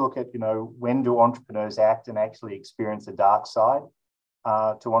tried to look at, when do entrepreneurs act and actually experience a dark side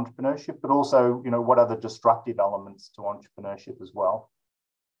to entrepreneurship, but also, what are the destructive elements to entrepreneurship as well.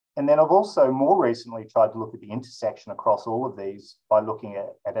 And then I've also more recently tried to look at the intersection across all of these by looking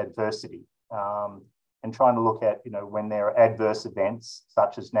at adversity and trying to look at, when there are adverse events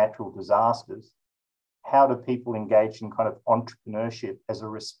such as natural disasters, how do people engage in kind of entrepreneurship as a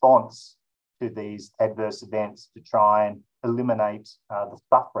response to these adverse events to try and eliminate the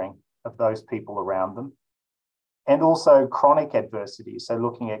suffering of those people around them. And also chronic adversity, so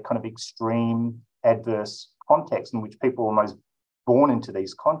looking at kind of extreme adverse contexts in which people are almost born into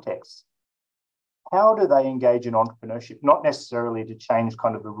these contexts. How do they engage in entrepreneurship? Not necessarily to change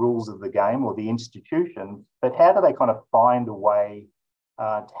kind of the rules of the game or the institution, but how do they kind of find a way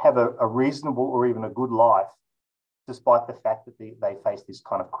to have a reasonable or even a good life, despite the fact that they face this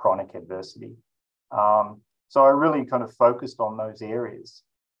kind of chronic adversity? So I really kind of focused on those areas.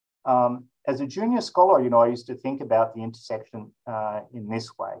 As a junior scholar, I used to think about the intersection in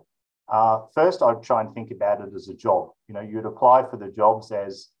this way. First, I'd try and think about it as a job. You'd apply for the jobs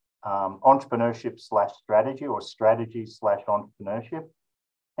as entrepreneurship/strategy or strategy/entrepreneurship.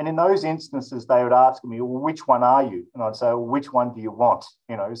 And in those instances, they would ask me, well, which one are you? And I'd say, well, which one do you want?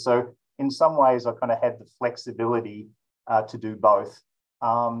 So in some ways, I kind of had the flexibility to do both.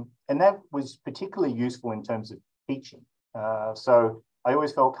 And that was particularly useful in terms of teaching. So I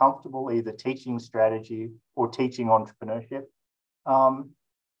always felt comfortable either teaching strategy or teaching entrepreneurship.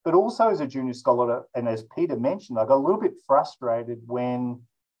 But also as a junior scholar, and as Peter mentioned, I got a little bit frustrated when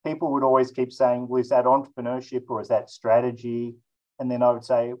people would always keep saying, well, is that entrepreneurship or is that strategy? And then I would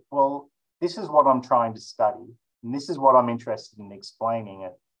say, well, this is what I'm trying to study, and this is what I'm interested in explaining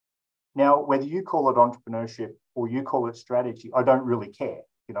it. Now, whether you call it entrepreneurship or you call it strategy, I don't really care.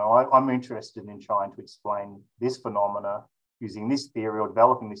 I'm interested in trying to explain this phenomena using this theory or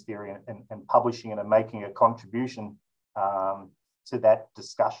developing this theory and publishing it and making a contribution to that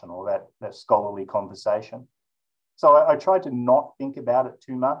discussion or that scholarly conversation. So I tried to not think about it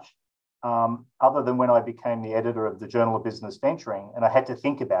too much, other than when I became the editor of the Journal of Business Venturing, and I had to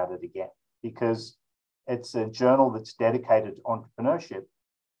think about it again because it's a journal that's dedicated to entrepreneurship.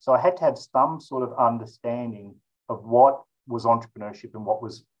 So I had to have some sort of understanding of what was entrepreneurship and what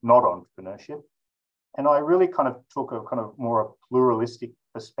was not entrepreneurship. And I really kind of took a kind of more a pluralistic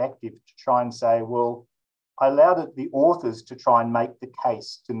perspective to try and say, well, I allowed the authors to try and make the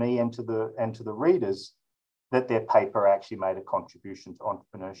case to me and to the readers that their paper actually made a contribution to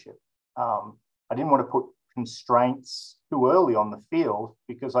entrepreneurship. I didn't want to put constraints too early on the field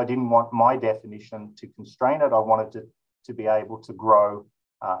because I didn't want my definition to constrain it. I wanted to be able to grow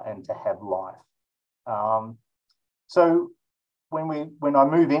and to have life. So when I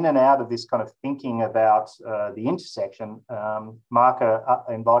move in and out of this kind of thinking about the intersection, Mahka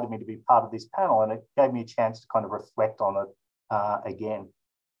invited me to be part of this panel, and it gave me a chance to kind of reflect on it again.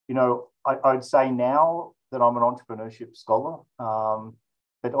 I'd say now that I'm an entrepreneurship scholar,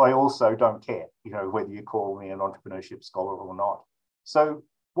 but I also don't care, whether you call me an entrepreneurship scholar or not. So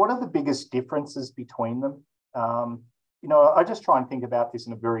what are the biggest differences between them? I just try and think about this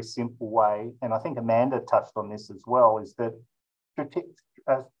in a very simple way, and I think Amanda touched on this as well, is that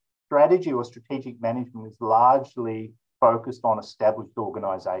strategy or strategic management is largely focused on established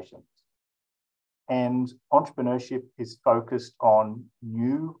organizations. And entrepreneurship is focused on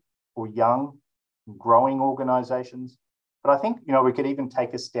new or young, growing organizations. But I think, we could even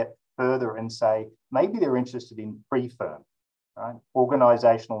take a step further and say, maybe they're interested in pre-firm, right?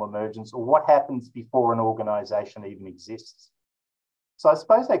 Organizational emergence, or what happens before an organization even exists. So I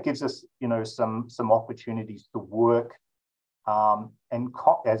suppose that gives us, some opportunities to work and,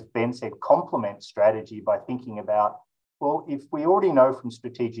 as Ben said, complement strategy by thinking about, well, if we already know from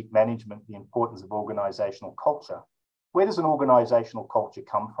strategic management the importance of organisational culture, where does an organisational culture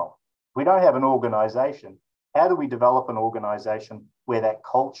come from? If we don't have an organisation, how do we develop an organisation where that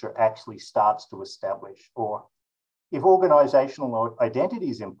culture actually starts to establish? Or if organisational identity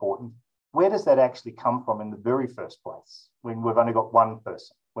is important, where does that actually come from in the very first place? When we've only got one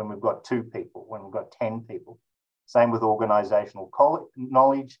person, when we've got 2 people, when we've got 10 people. Same with organisational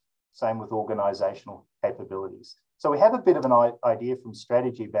knowledge, same with organisational capabilities. So we have a bit of an idea from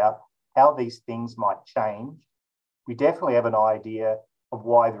strategy about how these things might change. We definitely have an idea of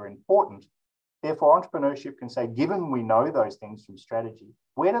why they're important. Therefore, entrepreneurship can say, given we know those things from strategy,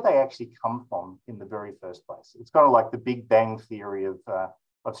 where do they actually come from in the very first place? It's kind of like the Big Bang theory of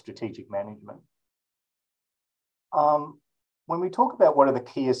strategic management. When we talk about what are the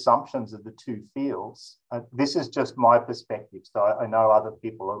key assumptions of the 2 fields, this is just my perspective, so I know other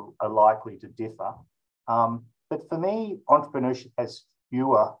people are likely to differ. But for me, entrepreneurship has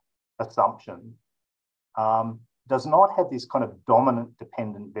fewer assumptions, does not have this kind of dominant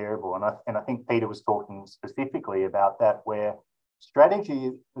dependent variable. And I think Peter was talking specifically about that, where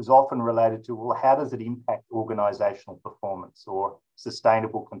strategy is often related to, well, how does it impact organisational performance or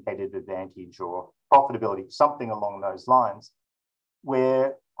sustainable competitive advantage or profitability, something along those lines,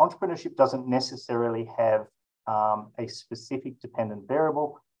 where entrepreneurship doesn't necessarily have a specific dependent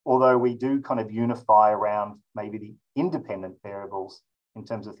variable, although we do kind of unify around maybe the independent variables in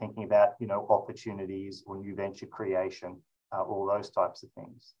terms of thinking about, opportunities or new venture creation, all those types of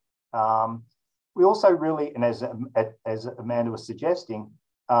things. We also really, and as Amanda was suggesting,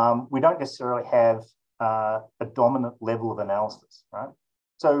 we don't necessarily have a dominant level of analysis, right?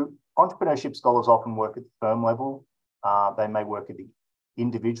 So entrepreneurship scholars often work at the firm level. They may work at the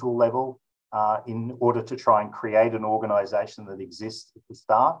individual level in order to try and create an organisation that exists at the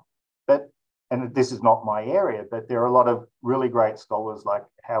start. And this is not my area, but there are a lot of really great scholars like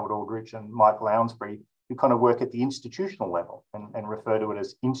Howard Aldrich and Mike Lounsbury who kind of work at the institutional level and refer to it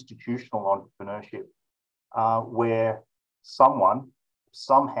as institutional entrepreneurship, where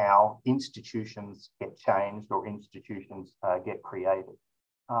somehow institutions get changed or institutions get created.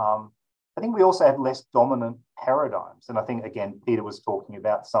 I think we also have less dominant paradigms. And I think, again, Peter was talking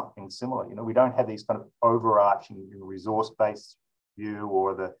about something similar. We don't have these kind of overarching resource-based view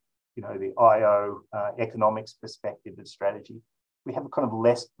or the IO economics perspective of strategy. We have a kind of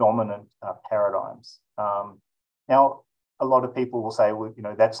less dominant paradigms. Now, a lot of people will say, well,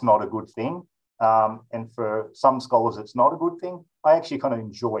 that's not a good thing. And for some scholars, it's not a good thing. I actually kind of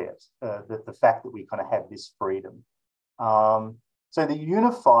enjoy it, the fact that we kind of have this freedom. So the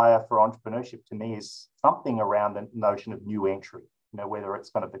unifier for entrepreneurship to me is something around the notion of new entry, whether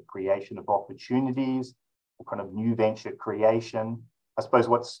it's kind of the creation of opportunities or kind of new venture creation. I suppose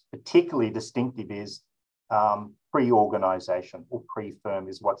what's particularly distinctive is pre-organisation or pre-firm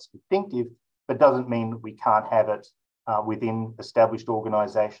is what's distinctive, but doesn't mean that we can't have it within established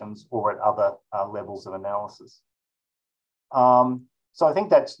organisations or at other levels of analysis. So I think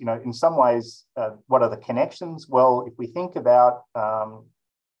that's, in some ways, what are the connections? Well, if we think about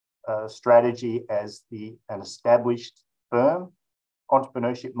strategy as an established firm,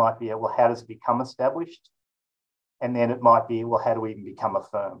 entrepreneurship might be, well, how does it become established? And then it might be, well, how do we even become a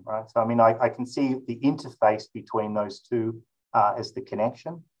firm, right? So, I can see the interface between those two as the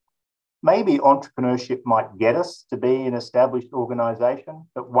connection. Maybe entrepreneurship might get us to be an established organisation,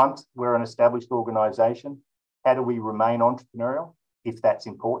 but once we're an established organisation, how do we remain entrepreneurial if that's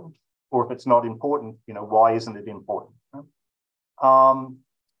important? Or if it's not important, why isn't it important?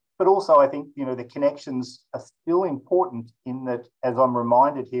 But also I think, the connections are still important in that, as I'm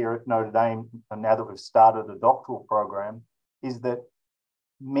reminded here at Notre Dame, and now that we've started a doctoral program, is that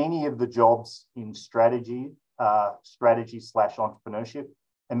many of the jobs in strategy / entrepreneurship,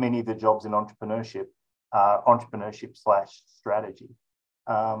 and many of the jobs in entrepreneurship are entrepreneurship / strategy.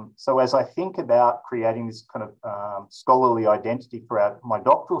 So as I think about creating this kind of scholarly identity for my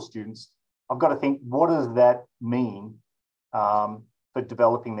doctoral students, I've got to think, what does that mean for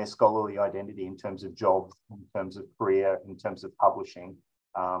developing their scholarly identity in terms of jobs, in terms of career, in terms of publishing,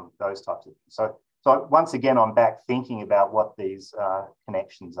 those types of things. So once again, I'm back thinking about what these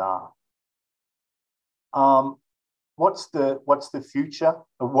connections are. What's the future?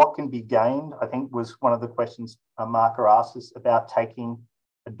 What can be gained? I think was one of the questions Mahka asked us about taking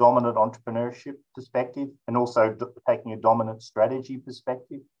a dominant entrepreneurship perspective and also taking a dominant strategy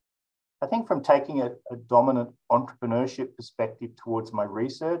perspective. I think from taking a dominant entrepreneurship perspective towards my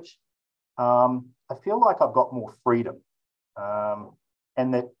research, I feel like I've got more freedom.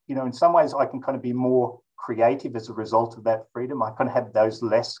 and that, you know, in some ways I can kind of be more creative as a result of that freedom. I kind of have those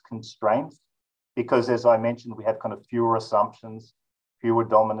less constraints because, as I mentioned, we have kind of fewer assumptions, fewer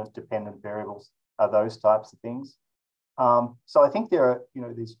dominant dependent variables, those types of things. So I think there are, you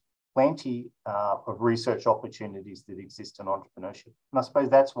know, there's plenty of research opportunities that exist in entrepreneurship. And I suppose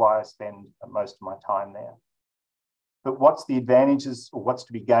that's why I spend most of my time there. But what's the advantages or what's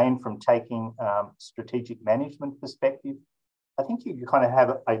to be gained from taking strategic management perspective? I think you kind of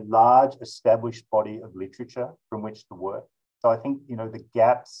have a large established body of literature from which to work. So I think, you know, the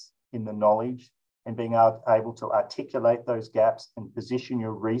gaps in the knowledge and being able to articulate those gaps and position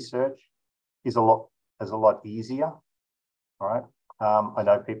your research is a lot easier. All right. I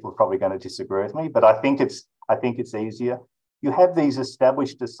know people are probably going to disagree with me, but I think it's easier. You have these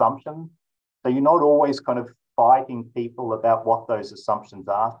established assumptions, so you're not always kind of fighting people about what those assumptions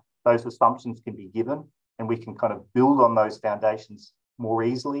are. Those assumptions can be given, and we can kind of build on those foundations more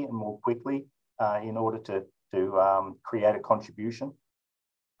easily and more quickly in order to create a contribution.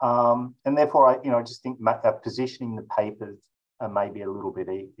 And therefore, I just think positioning the papers may be a little bit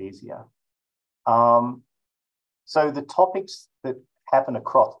easier. So the topics that happen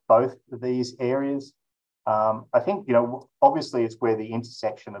across both of these areas, I think, you know, obviously it's where the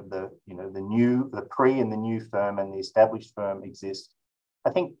intersection of the pre and the new firm and the established firm exists. I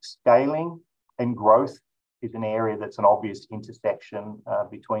think scaling and growth is an area that's an obvious intersection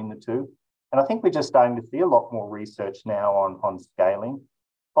between the two. And I think we're just starting to see a lot more research now on scaling.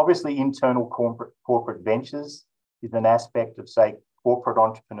 Obviously, internal corporate ventures is an aspect of, say, corporate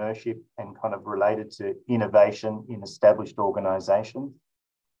entrepreneurship and kind of related to innovation in established organizations.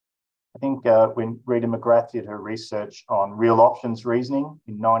 I think when Rita McGrath did her research on real options reasoning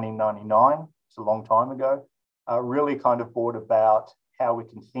in 1999, it's a long time ago, really kind of brought about how we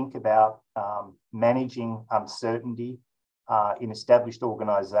can think about managing uncertainty in established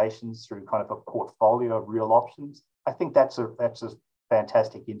organizations through kind of a portfolio of real options. I think that's a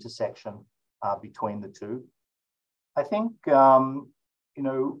fantastic intersection between the two. I think, you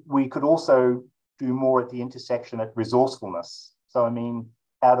know, we could also do more at the intersection at resourcefulness. So, I mean,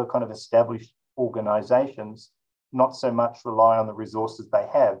 how to kind of establish organizations, not so much rely on the resources they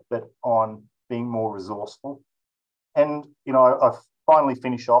have, but on being more resourceful. And, you know, I finally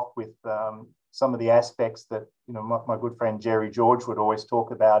finish off with some of the aspects that, you know, my good friend Jerry George would always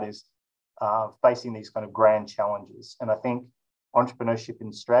talk about is facing these kind of grand challenges. And I think entrepreneurship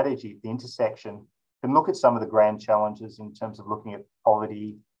and strategy at the intersection can look at some of the grand challenges in terms of looking at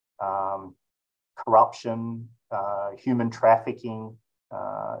poverty, corruption, human trafficking,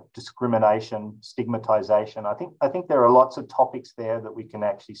 discrimination, stigmatization. I think there are lots of topics there that we can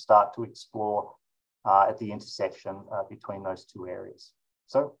actually start to explore at the intersection between those two areas.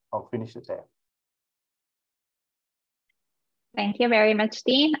 So I'll finish it there. Thank you very much,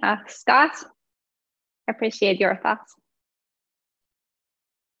 Dean. Scott, appreciate your thoughts.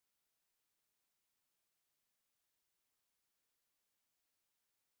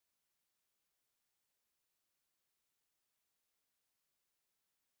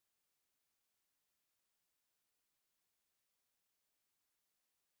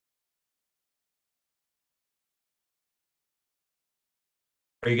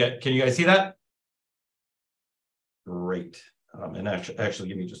 Are you guys, can you guys see that? Great. And actually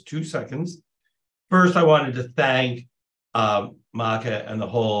give me just 2 seconds. First, I wanted to thank Mahka and the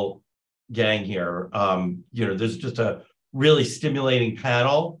whole gang here. You know, this is just a really stimulating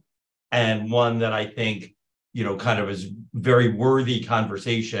panel and one that I think, you know, kind of is very worthy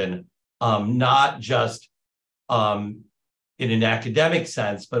conversation, not just in an academic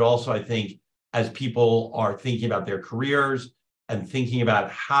sense, but also I think as people are thinking about their careers and thinking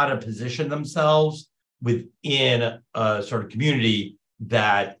about how to position themselves within a sort of community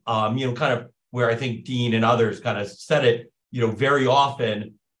that, you know, kind of where I think Dean and others kind of said it, you know, very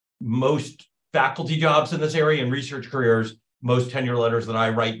often, most faculty jobs in this area and research careers, most tenure letters that I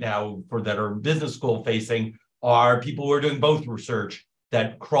write now for that are business school facing are people who are doing both research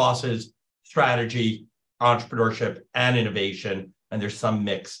that crosses strategy, entrepreneurship, and innovation, and there's some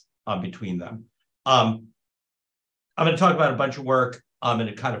mix between them. I'm going to talk about a bunch of work and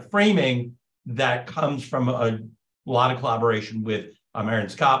a kind of framing that comes from a lot of collaboration with Aaron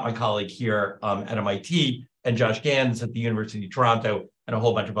Scott, my colleague here at MIT, and Josh Gans at the University of Toronto, and a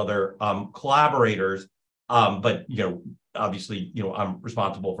whole bunch of other collaborators. But, you know, obviously, you know, I'm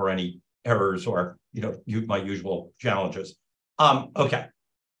responsible for any errors or, you know, my usual challenges. Okay.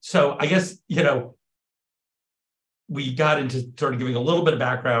 So I guess, you know, we got into sort of giving a little bit of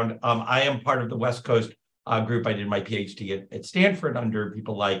background. I am part of the West Coast group. I did my PhD at Stanford under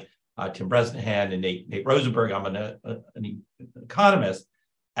people like Tim Bresnahan and Nate Rosenberg. I'm an economist,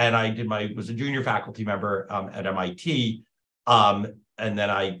 and I was a junior faculty member at MIT, and then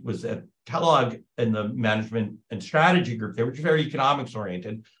I was at Kellogg in the management and strategy group there, which is very economics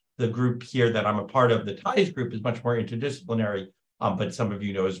oriented. The group here that I'm a part of, the TIES group, is much more interdisciplinary, but some of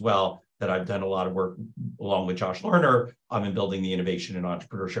you know as well that I've done a lot of work along with Josh Lerner in building the innovation and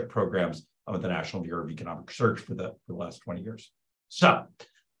entrepreneurship programs at the National Bureau of Economic Research for the last 20 years. So,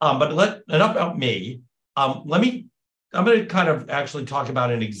 but enough about me. I'm going to kind of actually talk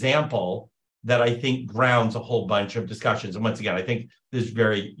about an example that I think grounds a whole bunch of discussions. And once again, I think this is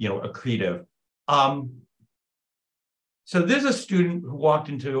very, accretive. So there's a student who walked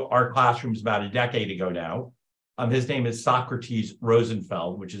into our classrooms about a decade ago now. His name is Socrates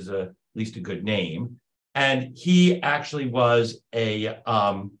Rosenfeld, which is at least a good name. And he actually was he'd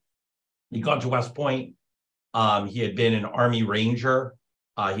gone to West Point. He had been an Army Ranger.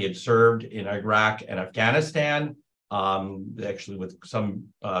 He had served in Iraq and Afghanistan, actually with some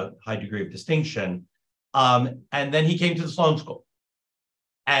high degree of distinction. And then he came to the Sloan School.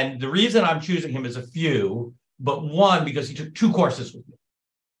 And the reason I'm choosing him is a few, but one, because he took 2 courses with me.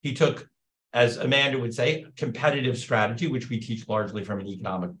 He took, as Amanda would say, competitive strategy, which we teach largely from an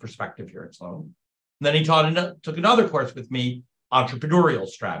economic perspective here at Sloan. And then he took another course with me, entrepreneurial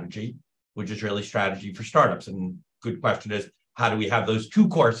strategy, which is really strategy for startups. And good question is, how do we have those 2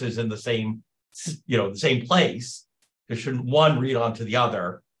 courses in the same, the same place? Because shouldn't one read onto the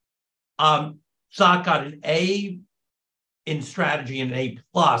other? Sock got an A in strategy and an A+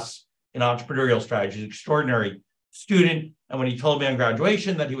 in entrepreneurial strategy. An extraordinary student. And when he told me on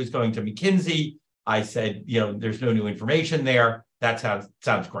graduation that he was going to McKinsey, I said, there's no new information there. That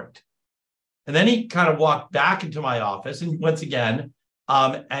sounds great. And then he kind of walked back into my office, and once again,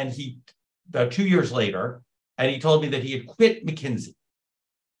 and he, about 2 years later, and he told me that he had quit McKinsey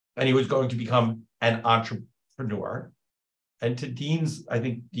and he was going to become an entrepreneur. And to Dean's, I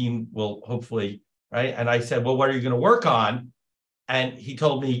think Dean will hopefully, right? And I said, well, what are you going to work on? And he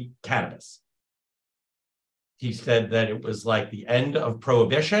told me cannabis. He said that it was like the end of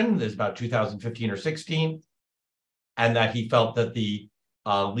prohibition. There's about 2015 or 16. And that he felt that the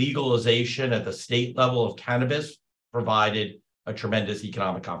legalization at the state level of cannabis provided a tremendous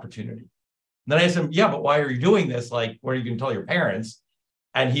economic opportunity. And then I asked him, yeah, but why are you doing this? Like, what are you going to tell your parents?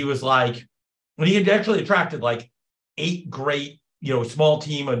 And he was like, when he had actually attracted like 8 great, small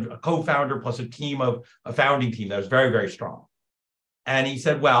team, a co-founder plus a founding team that was very, very strong. And he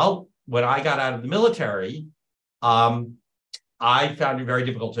said, well, when I got out of the military, I found it very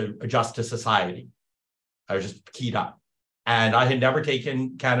difficult to adjust to society. I was just keyed up. And I had never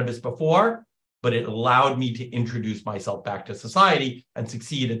taken cannabis before, but it allowed me to introduce myself back to society and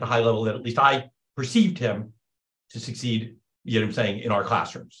succeed at the high level that at least I perceived him to succeed, in our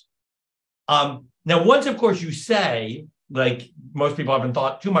classrooms. Now, once, of course, you say, like most people haven't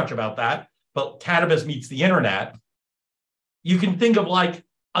thought too much about that, but cannabis meets the internet, you can think of like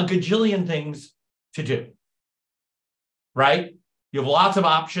a gajillion things to do, right? You have lots of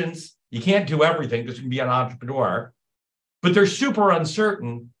options. You can't do everything because you can be an entrepreneur, but they're super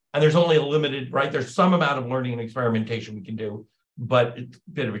uncertain and there's only a limited, right? There's some amount of learning and experimentation we can do, but it's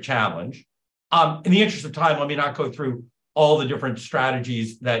a bit of a challenge. In the interest of time, let me not go through all the different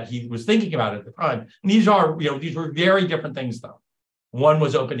strategies that he was thinking about at the time. And these were very different things though. One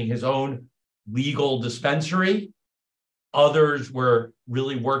was opening his own legal dispensary. Others were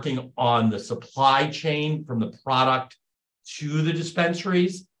really working on the supply chain from the product to the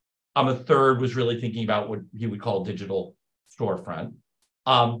dispensaries. A third was really thinking about what he would call digital storefront.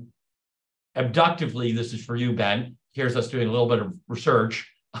 Abductively, this is for you, Ben. Here's us doing a little bit of research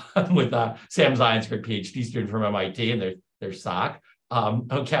with Sam Zion's great PhD student from MIT, and there's Sock.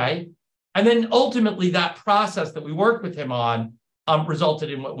 Okay. And then ultimately that process that we worked with him on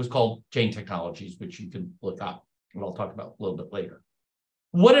resulted in what was called Jane Technologies, which you can look up, and I'll talk about a little bit later.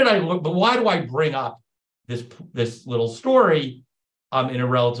 But why do I bring up this little story in a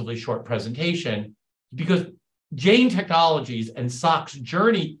relatively short presentation? Because Jane Technologies and Sock's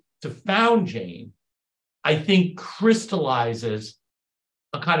journey to found Jane, I think, crystallizes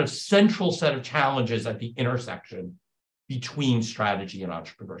a kind of central set of challenges at the intersection between strategy and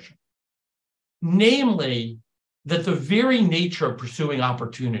entrepreneurship. Namely, that the very nature of pursuing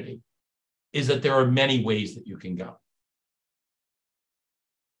opportunity is that there are many ways that you can go.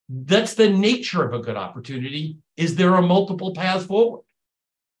 That's the nature of a good opportunity, is there are multiple paths forward.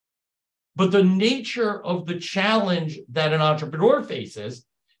 But the nature of the challenge that an entrepreneur faces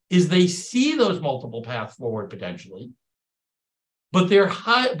is they see those multiple paths forward potentially, but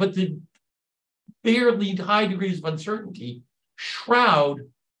the fairly high degrees of uncertainty shroud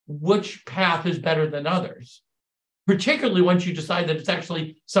which path is better than others. particularly once you decide that it's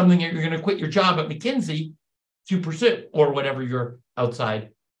actually something that you're going to quit your job at McKinsey to pursue, or whatever your outside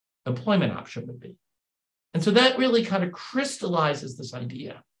employment option would be. And so that really kind of crystallizes this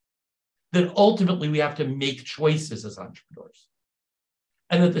idea that ultimately we have to make choices as entrepreneurs.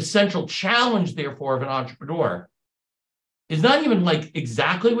 And that the central challenge, therefore, of an entrepreneur is not even like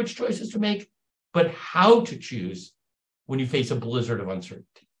exactly which choices to make, but how to choose when you face a blizzard of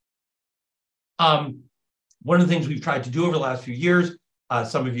uncertainty. One of the things we've tried to do over the last few years,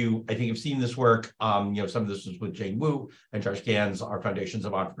 some of you, I think, have seen this work. Some of this was with Jane Wu and Josh Gann's Our Foundations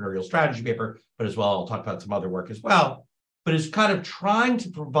of Entrepreneurial Strategy paper, but as well, I'll talk about some other work as well. But it's kind of trying to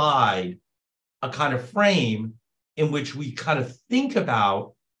provide a kind of frame in which we kind of think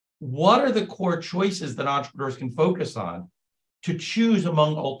about what are the core choices that entrepreneurs can focus on to choose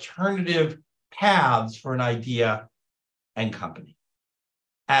among alternative paths for an idea and company.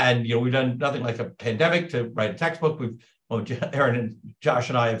 And we've done nothing like a pandemic to write a textbook. Aaron and Josh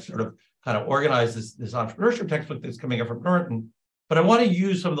and I have sort of kind of organized this entrepreneurship textbook that's coming up from Norton. But I want to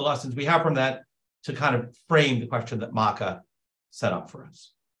use some of the lessons we have from that to kind of frame the question that Mahka set up for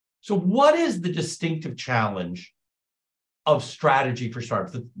us. So what is the distinctive challenge of strategy for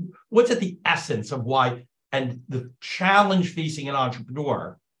startups? What's at the essence of why, and the challenge facing an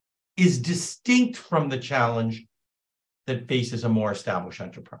entrepreneur is distinct from the challenge that faces a more established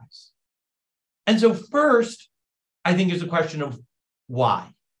enterprise? And so first, I think is a question of why.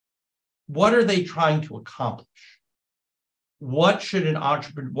 What are they trying to accomplish? Why should an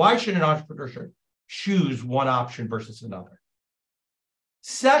entrepreneur choose one option versus another?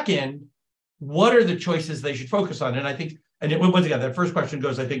 Second, what are the choices they should focus on? And I think, and once again, that first question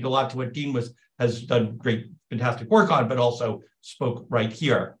goes, I think, a lot to what Dean has done great, fantastic work on, but also spoke right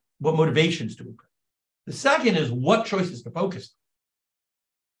here. What motivations do we bring? The second is what choices to focus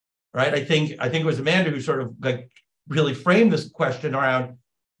on, right? I think it was Amanda who sort of like really framed this question around,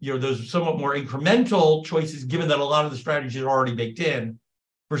 those somewhat more incremental choices, given that a lot of the strategies are already baked in,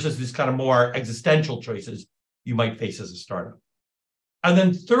 versus these kind of more existential choices you might face as a startup. And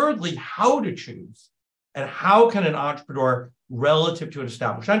then thirdly, how to choose, and how can an entrepreneur relative to an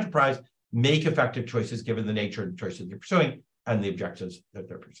established enterprise make effective choices given the nature of the choices they're pursuing and the objectives that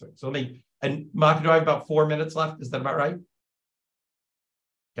they're pursuing. So and Mahka, do I have about 4 minutes left? Is that about right?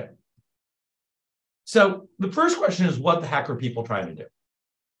 Okay. So the first question is, what the heck are people trying to do?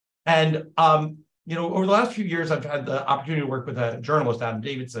 And, over the last few years, I've had the opportunity to work with a journalist, Adam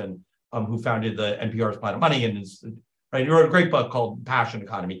Davidson, who founded the NPR's Planet Money, and he wrote a great book called Passion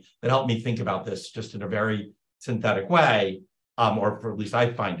Economy that helped me think about this just in a very synthetic way, or at least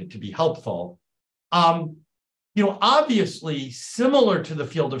I find it to be helpful. Obviously, similar to the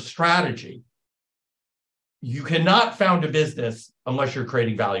field of strategy, you cannot found a business unless you're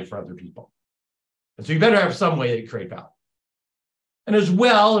creating value for other people. And so you better have some way that you create value. And as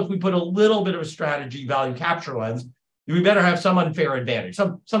well, if we put a little bit of a strategy value capture lens, we better have some unfair advantage,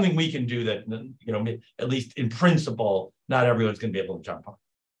 something we can do that, at least in principle, not everyone's going to be able to jump on.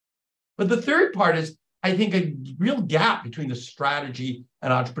 But the third part is, I think, a real gap between the strategy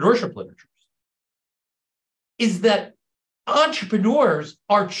and entrepreneurship literatures is that entrepreneurs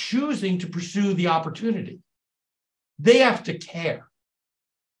are choosing to pursue the opportunity. They have to care.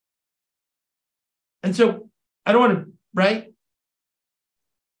 And so I don't want to, right?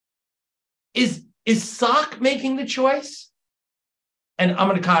 Is SOC making the choice? And I'm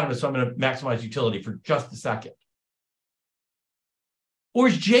an economist, so I'm going to maximize utility for just a second. Or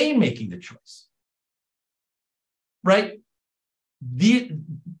is Jane making the choice? Right?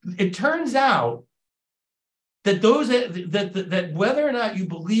 It turns out that that whether or not you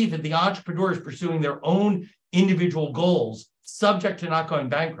believe that the entrepreneur is pursuing their own individual goals, subject to not going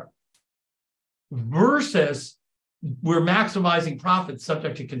bankrupt, versus we're maximizing profits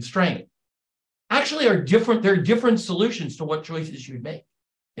subject to constraint, actually are different. There are different solutions to what choices you'd make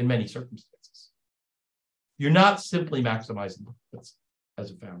in many circumstances. You're not simply maximizing profits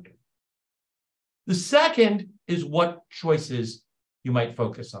as a founder. The second is what choices you might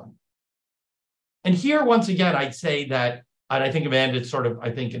focus on. And here, once again, I'd say that, and I think Amanda sort of, I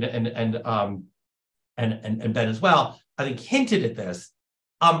think, and Ben as well, I think hinted at this.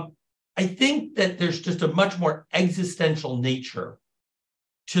 I think that there's just a much more existential nature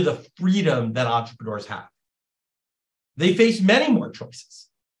to the freedom that entrepreneurs have. They face many more choices.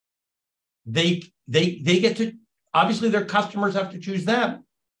 They get to, obviously their customers have to choose them,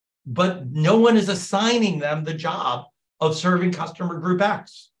 but no one is assigning them the job of serving customer group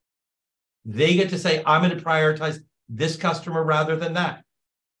X. They get to say, I'm going to prioritize this customer rather than that.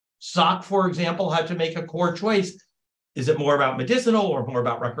 SOC, for example, had to make a core choice. Is it more about medicinal or more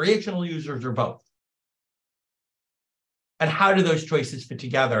about recreational users or both? And how do those choices fit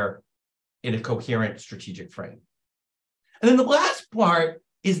together in a coherent strategic frame? And then the last part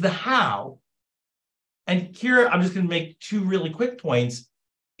is the how. And here I'm just going to make two really quick points,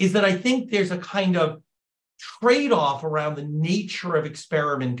 is that I think there's a kind of trade-off around the nature of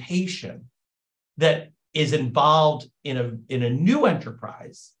experimentation that is involved in a new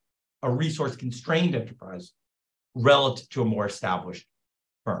enterprise, a resource-constrained enterprise, relative to a more established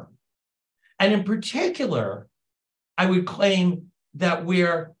firm. And in particular, I would claim that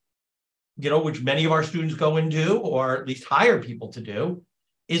we're, which many of our students go and do, or at least hire people to do,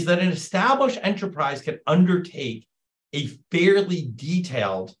 is that an established enterprise can undertake a fairly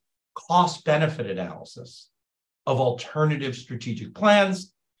detailed cost-benefit analysis of alternative strategic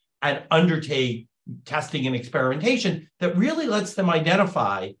plans and undertake testing and experimentation that really lets them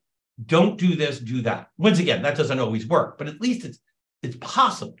identify, don't do this, do that. Once again, that doesn't always work, but at least it's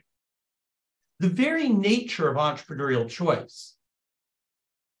possible. The very nature of entrepreneurial choice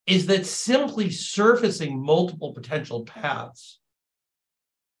is that simply surfacing multiple potential paths,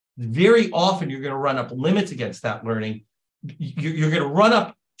 very often you're going to run up limits against that learning. You're going to run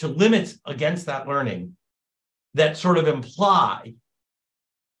up to limits against that learning that sort of imply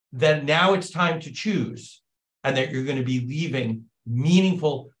that now it's time to choose and that you're going to be leaving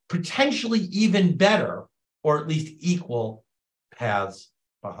meaningful, potentially even better, or at least equal paths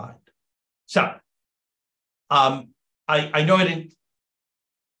behind. So I know I didn't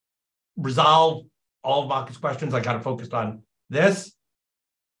resolve all of Mahka's questions. I kind of focused on this.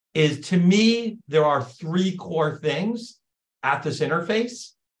 Is, to me, there are three core things at this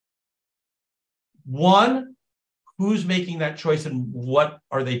interface. One, who's making that choice and what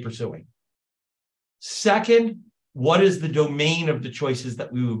are they pursuing? Second, what is the domain of the choices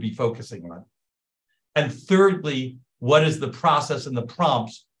that we will be focusing on? And thirdly, what is the process and the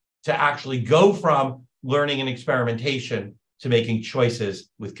prompts to actually go from learning and experimentation to making choices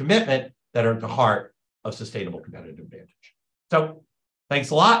with commitment that are at the heart of sustainable competitive advantage? So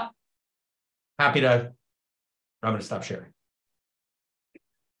thanks a lot. I'm going to stop sharing.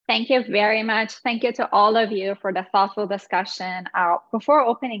 Thank you very much. Thank you to all of you for the thoughtful discussion. Before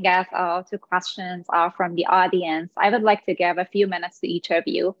opening us to questions from the audience, I would like to give a few minutes to each of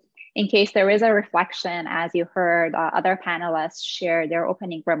you in case there is a reflection as you heard other panelists share their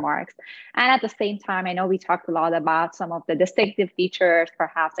opening remarks. And at the same time, I know we talked a lot about some of the distinctive features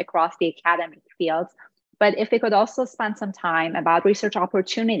perhaps across the academic fields, but if we could also spend some time about research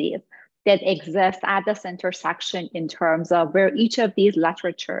opportunities that exist at this intersection in terms of where each of these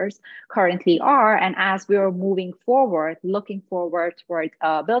literatures currently are. And as we are moving forward, looking forward towards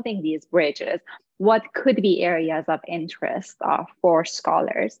building these bridges, what could be areas of interest for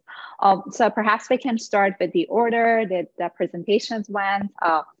scholars? So perhaps we can start with the order that the presentations went.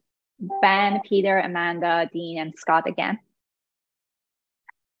 Ben, Peter, Amanda, Dean, and Scott again.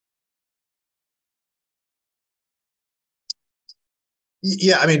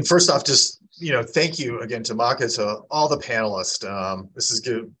 Yeah, I mean, first off, just, thank you again to Mahka, to all the panelists. This is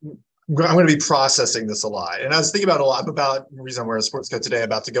good. I'm going to be processing this a lot. And I was thinking about a lot about the reason I'm wearing a sports coat today,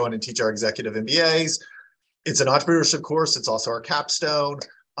 about to go in and teach our executive MBAs. It's an entrepreneurship course. It's also our capstone.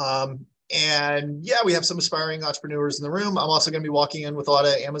 And yeah, we have some aspiring entrepreneurs in the room. I'm also going to be walking in with a lot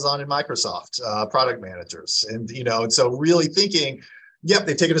of Amazon and Microsoft product managers. And, and so really thinking, yep,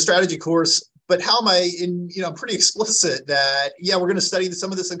 they've taken a strategy course, but how am I I'm pretty explicit that, yeah, we're going to study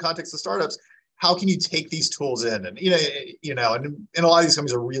some of this in context of startups. How can you take these tools in? And, and a lot of these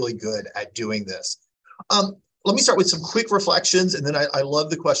companies are really good at doing this. Let me start with some quick reflections. And then I love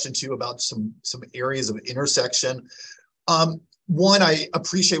the question too about some areas of intersection. One, I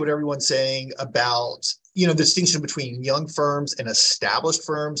appreciate what everyone's saying about, the distinction between young firms and established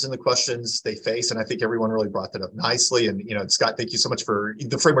firms and the questions they face. And I think everyone really brought that up nicely. And, Scott, thank you so much for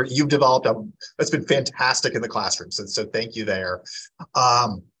the framework you've developed. That's been fantastic in the classroom. So thank you there.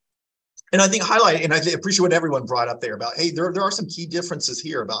 And I think and I appreciate what everyone brought up there about, hey, there are some key differences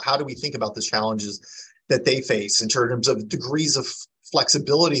here about how do we think about the challenges that they face in terms of degrees of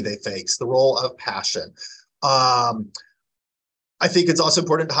flexibility they face, the role of passion. I think it's also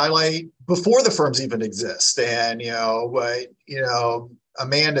important to highlight before the firms even exist. And,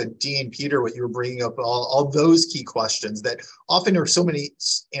 Amanda, Dean, Peter, what you were bringing up, all those key questions that often are so many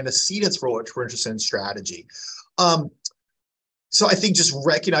antecedents for which we're interested in strategy. So I think just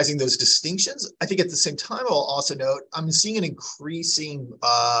recognizing those distinctions, I think at the same time, I'll also note, I'm seeing an increasing,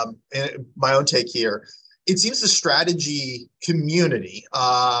 my own take here, it seems the strategy community,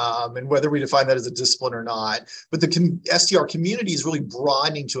 and whether we define that as a discipline or not, but the STR community is really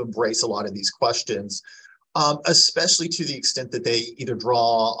broadening to embrace a lot of these questions. especially to the extent that they either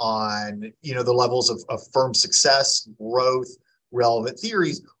draw on, the levels of firm success, growth, relevant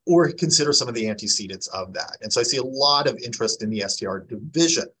theories, or consider some of the antecedents of that. And so I see a lot of interest in the STR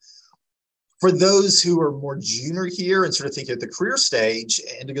division. For those who are more junior here and sort of thinking at the career stage,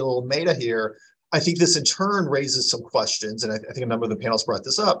 and to get a little meta here, I think this in turn raises some questions, and I think a number of the panelists brought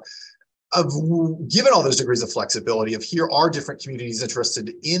this up, of given all those degrees of flexibility, if here are different communities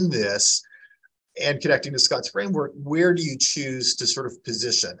interested in this, and connecting to Scott's framework, where do you choose to sort of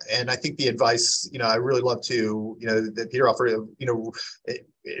position? And I think the advice, I really love to, that Peter offered,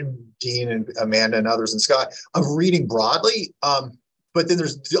 Dean and Amanda and others and Scott, of reading broadly. But then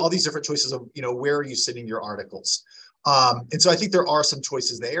there's all these different choices of, where are you sitting your articles? And so I think there are some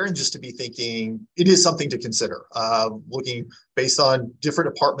choices there, and just to be thinking, it is something to consider, looking based on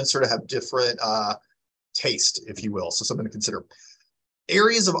different departments sort of have different taste, if you will. So something to consider.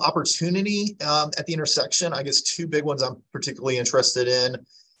 Areas of opportunity at the intersection, I guess two big ones I'm particularly interested in.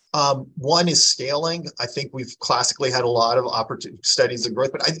 One is scaling. I think we've classically had a lot of studies of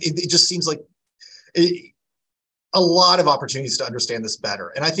growth, but it just seems like a lot of opportunities to understand this better.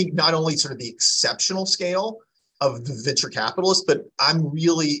 And I think not only sort of the exceptional scale of the venture capitalists, but I'm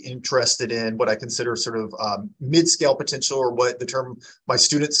really interested in what I consider sort of mid-scale potential, or what the term my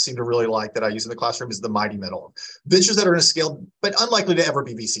students seem to really like that I use in the classroom is the mighty middle. Ventures that are going to scale, but unlikely to ever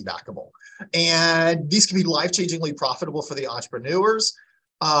be VC backable. And these can be life-changingly profitable for the entrepreneurs,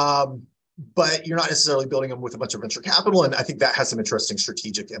 but you're not necessarily building them with a bunch of venture capital. And I think that has some interesting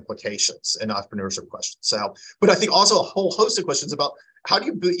strategic implications and entrepreneurship questions. So, but I think also a whole host of questions about how do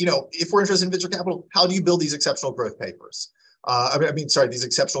you, if we're interested in venture capital, how do you build these exceptional growth papers? These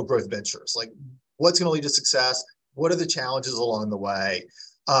exceptional growth ventures, like what's going to lead to success? What are the challenges along the way?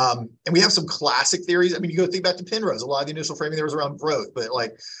 And we have some classic theories. You go think back to Penrose, a lot of the initial framing there was around growth, but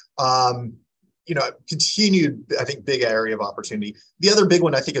continued, I think, big area of opportunity. The other big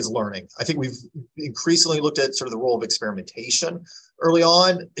one, I think, is learning. I think we've increasingly looked at sort of the role of experimentation early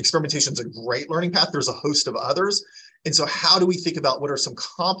on. Experimentation is a great learning path. There's a host of others. And so how do we think about what are some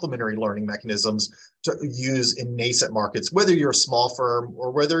complementary learning mechanisms to use in nascent markets, whether you're a small firm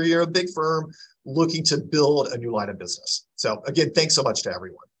or whether you're a big firm looking to build a new line of business? So again, thanks so much to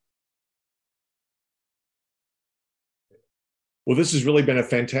everyone. Well, this has really been a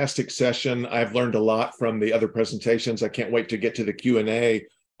fantastic session. I've learned a lot from the other presentations. I can't wait to get to the Q&A.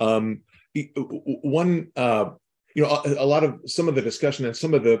 A lot of some of the discussion and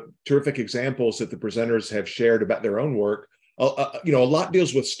some of the terrific examples that the presenters have shared about their own work, a lot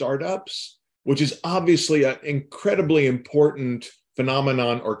deals with startups, which is obviously an incredibly important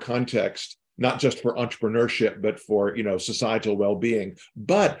phenomenon or context, not just for entrepreneurship, but for, societal well-being.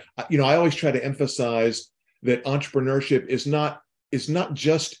 But, I always try to emphasize that entrepreneurship is not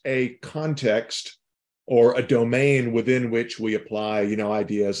just a context or a domain within which we apply,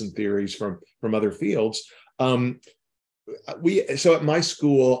 ideas and theories from other fields. So at my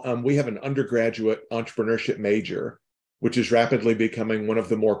school, we have an undergraduate entrepreneurship major, which is rapidly becoming one of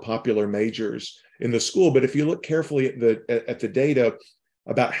the more popular majors in the school. But if you look carefully at the data,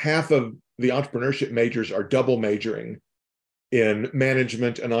 about half of the entrepreneurship majors are double majoring in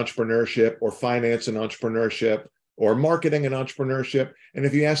management and entrepreneurship, or finance and entrepreneurship, or marketing and entrepreneurship. And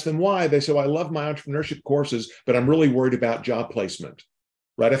if you ask them why, they say, well, I love my entrepreneurship courses, but I'm really worried about job placement,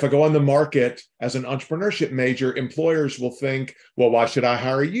 right? If I go on the market as an entrepreneurship major, employers will think, well, why should I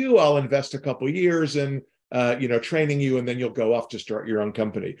hire you? I'll invest a couple of years in training you, and then you'll go off to start your own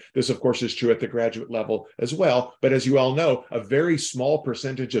company. This, of course, is true at the graduate level as well. But as you all know, a very small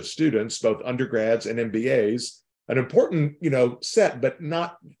percentage of students, both undergrads and MBAs, an important, set, but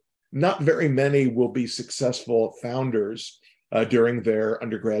not very many will be successful founders during their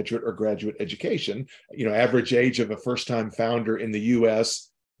undergraduate or graduate education. Average age of a first-time founder in the U.S.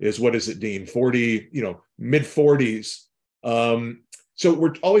 is, what is it, Dean? 40, mid-40s. So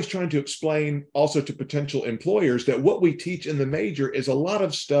we're always trying to explain also to potential employers that what we teach in the major is a lot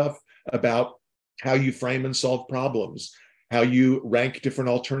of stuff about how you frame and solve problems, how you rank different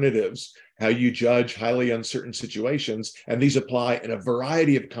alternatives, how you judge highly uncertain situations. And these apply in a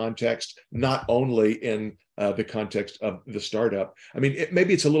variety of contexts, not only in the context of the startup.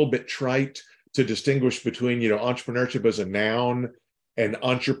 Maybe it's a little bit trite to distinguish between, entrepreneurship as a noun and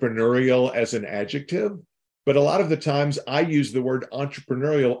entrepreneurial as an adjective. But a lot of the times I use the word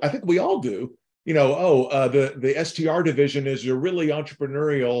entrepreneurial. I think we all do. The STR division is a really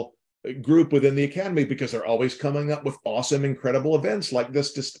entrepreneurial group within the academy because they're always coming up with awesome, incredible events like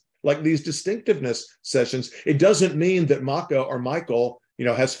this, like these distinctiveness sessions. It doesn't mean that Mahka or Michael,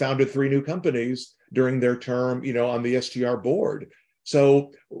 has founded 3 new companies during their term, on the STR board.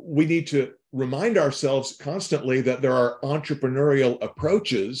 So we need to remind ourselves constantly that there are entrepreneurial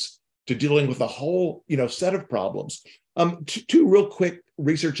approaches to dealing with a whole, set of problems. Two real quick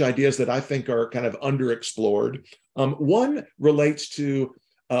research ideas that I think are kind of underexplored. One relates to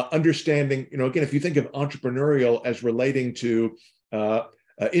understanding, again, if you think of entrepreneurial as relating to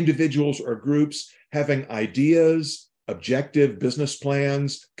individuals or groups having ideas, objective business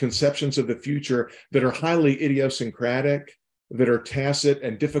plans, conceptions of the future that are highly idiosyncratic, that are tacit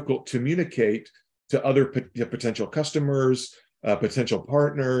and difficult to communicate to other potential customers, potential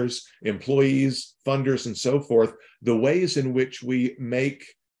partners, employees, funders, and so forth, the ways in which we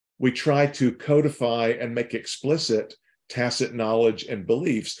try to codify and make explicit tacit knowledge and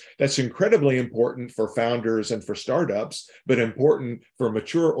beliefs. That's incredibly important for founders and for startups, but important for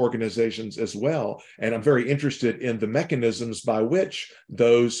mature organizations as well. And I'm very interested in the mechanisms by which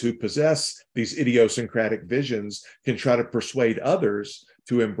those who possess these idiosyncratic visions can try to persuade others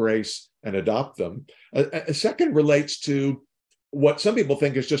to embrace and adopt them. A second relates to what some people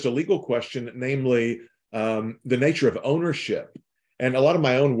think is just a legal question, namely the nature of ownership. And a lot of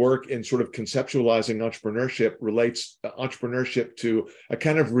my own work in sort of conceptualizing entrepreneurship relates entrepreneurship to a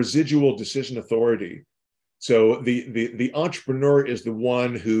kind of residual decision authority. So the entrepreneur is the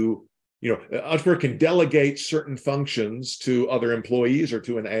one who, the entrepreneur can delegate certain functions to other employees or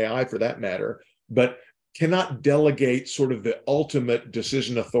to an AI for that matter, but cannot delegate sort of the ultimate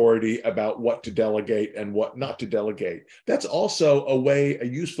decision authority about what to delegate and what not to delegate. That's also a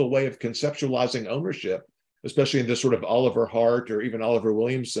useful way of conceptualizing ownership, especially in this sort of Oliver Hart or even Oliver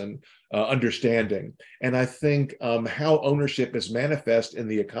Williamson understanding. And I think how ownership is manifest in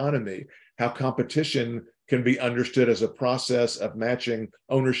the economy, how competition can be understood as a process of matching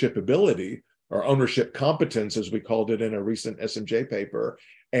ownership ability or ownership competence, as we called it in a recent SMJ paper,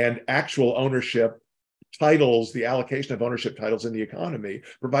 and actual ownership titles, the allocation of ownership titles in the economy,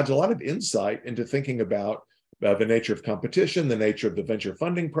 provides a lot of insight into thinking about the nature of competition, the nature of the venture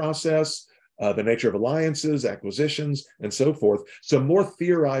funding process, the nature of alliances, acquisitions, and so forth. So more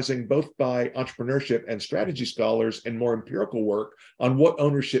theorizing both by entrepreneurship and strategy scholars and more empirical work on what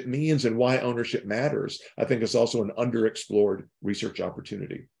ownership means and why ownership matters, I think is also an underexplored research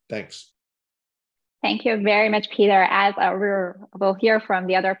opportunity. Thanks. Thank you very much, Peter. As we'll hear from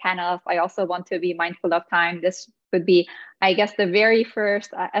the other panelists, I also want to be mindful of time. This would be, I guess, the very first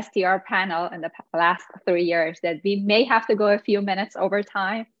STR panel in the last 3 years that we may have to go a few minutes over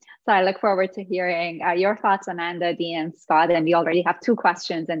time. So I look forward to hearing your thoughts, Amanda, Dean, Scott, and we already have 2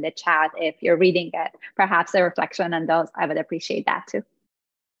 questions in the chat. If you're reading it, perhaps a reflection on those, I would appreciate that too.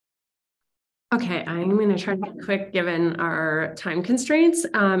 Okay, I'm going to try to be quick given our time constraints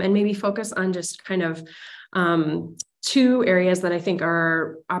and maybe focus on just kind of 2 areas that I think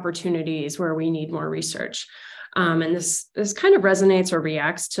are opportunities where we need more research. And this kind of resonates or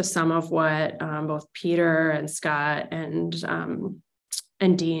reacts to some of what both Peter and Scott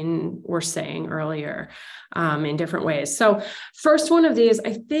and Dean were saying earlier in different ways. So first one of these,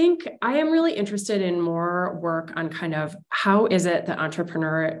 I think I am really interested in more work on kind of how is it that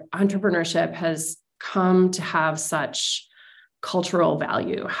entrepreneurship has come to have such cultural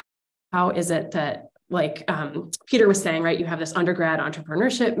value? How is it that, like Peter was saying, right, you have this undergrad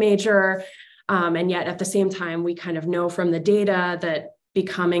entrepreneurship major, and yet at the same time, we kind of know from the data that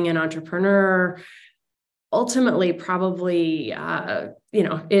becoming an entrepreneur ultimately probably,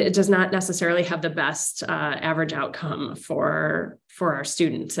 it does not necessarily have the best average outcome for our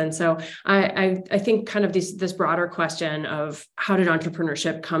students. And so I think kind of this broader question of how did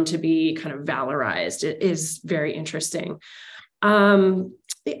entrepreneurship come to be kind of valorized is very interesting. The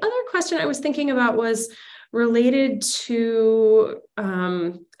other question I was thinking about was related to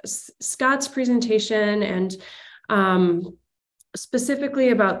Scott's presentation and specifically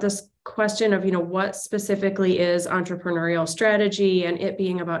about this question of, what specifically is entrepreneurial strategy and it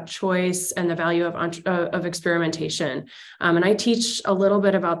being about choice and the value of experimentation. And I teach a little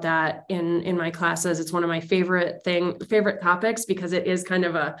bit about that in my classes. It's one of my favorite topics because it is kind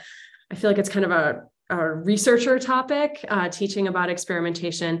of I feel like it's kind of a researcher topic, teaching about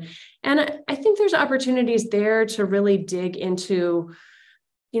experimentation. And I think there's opportunities there to really dig into,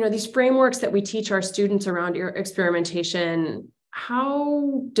 these frameworks that we teach our students around experimentation.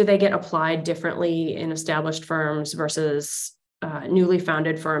 How do they get applied differently in established firms versus newly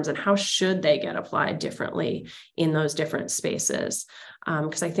founded firms, and how should they get applied differently in those different spaces?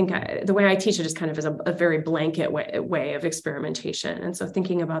 Because I think the way I teach it is kind of as a very blanket way of experimentation. And so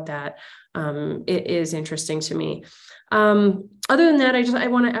thinking about that, it is interesting to me. Other than that, I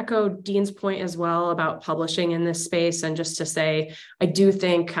want to echo Dean's point as well about publishing in this space. And just to say, I do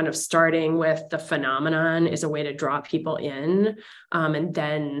think kind of starting with the phenomenon is a way to draw people in, and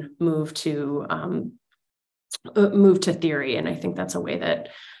then move to theory. And I think that's a way that,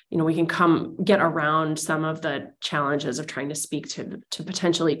 we can get around some of the challenges of trying to speak to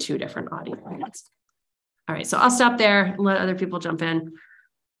potentially two different audiences. All right, so I'll stop there and let other people jump in.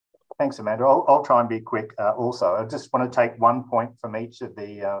 Thanks, Amanda. I'll try and be quick. Also, I just want to take one point from each of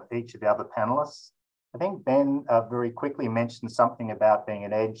the other panelists. I think Ben very quickly mentioned something about being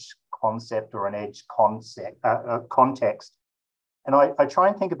an edge concept or an edge context. And I try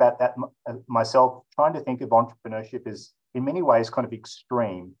and think about that myself, trying to think of entrepreneurship as in many ways kind of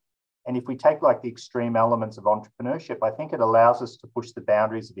extreme. And if we take like the extreme elements of entrepreneurship, I think it allows us to push the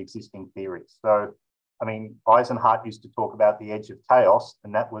boundaries of existing theories. So, I mean, Eisenhardt used to talk about the edge of chaos,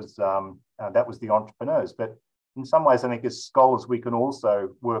 and that was the entrepreneurs. But in some ways, I think as scholars, we can also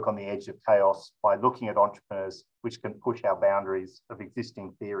work on the edge of chaos by looking at entrepreneurs, which can push our boundaries of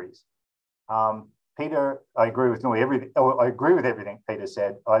existing theories. Peter, I agree with everything Peter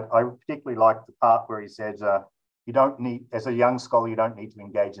said. I particularly like the part where he said, you don't need, as a young scholar, you don't need to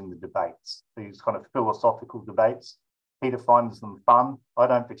engage in the debates, these kind of philosophical debates. Peter finds them fun. I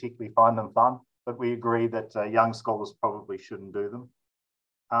don't particularly find them fun, but we agree that young scholars probably shouldn't do them.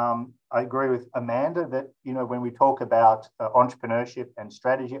 I agree with Amanda that, when we talk about entrepreneurship and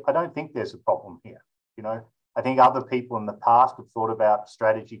strategy, I don't think there's a problem here. I think other people in the past have thought about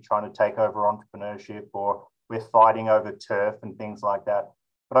strategy trying to take over entrepreneurship, or we're fighting over turf and things like that.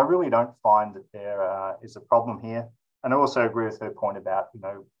 But I really don't find that there is a problem here. And I also agree with her point about,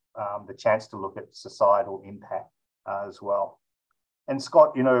 the chance to look at societal impact as well. And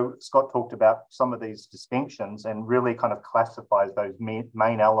Scott talked about some of these distinctions and really kind of classifies those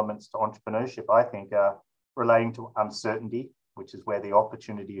main elements to entrepreneurship, I think, relating to uncertainty, which is where the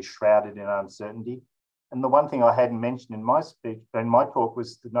opportunity is shrouded in uncertainty. And the one thing I hadn't mentioned in my talk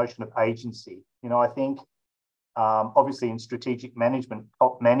was the notion of agency. I think obviously in strategic management,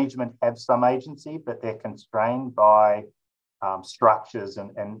 top management have some agency, but they're constrained by structures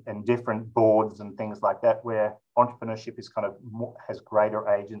and different boards and things like that, where entrepreneurship is kind of has greater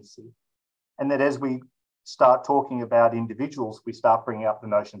agency. And that as we start talking about individuals, we start bringing up the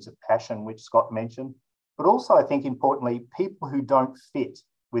notions of passion, which Scott mentioned, but also I think importantly, people who don't fit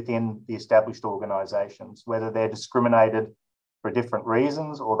within the established organizations, whether they're discriminated for different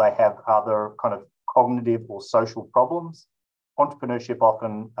reasons or they have other kind of cognitive or social problems. Entrepreneurship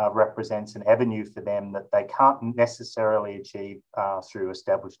often represents an avenue for them that they can't necessarily achieve through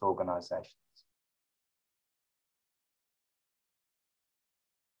established organizations.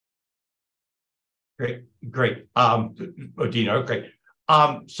 Great. Odino, great.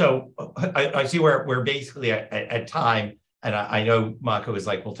 So I see we're basically at time, and I know Mahka was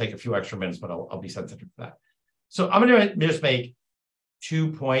like, we'll take a few extra minutes, but I'll be sensitive to that. So I'm going to just make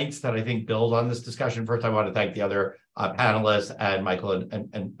 2 points that I think build on this discussion. First, I want to thank the other panelists and Michael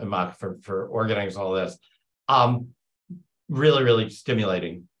and Mahka for organizing all this. Really, really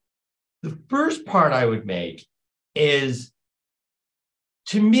stimulating. The first part I would make is,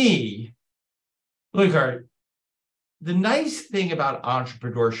 to me, look, the nice thing about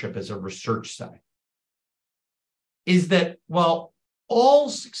entrepreneurship as a research setting is that while all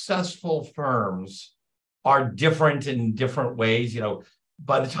successful firms are different in different ways,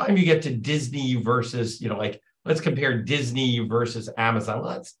 by the time you get to Disney versus, like, let's compare Disney versus Amazon,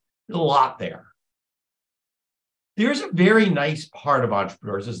 well, that's a lot there. There's a very nice part of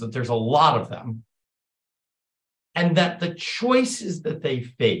entrepreneurs is that there's a lot of them, and that the choices that they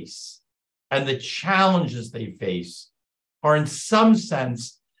face and the challenges they face are in some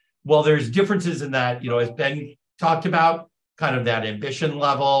sense, well, there's differences in that, as Ben talked about, kind of that ambition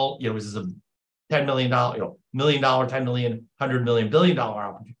level, this is a $10 million, $1 million, $10 million, $100 million, $1 billion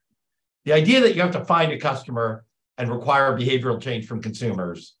opportunity. The idea that you have to find a customer and require behavioral change from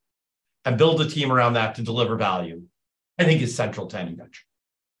consumers and build a team around that to deliver value, I think is central to any venture.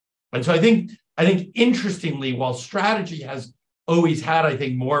 And so I think interestingly, while strategy has always had, I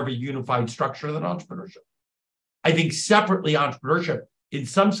think, more of a unified structure than entrepreneurship, I think separately entrepreneurship in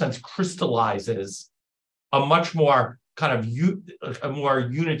some sense crystallizes a much more kind of a more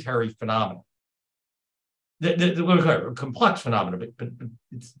unitary phenomenon. The complex phenomenon, but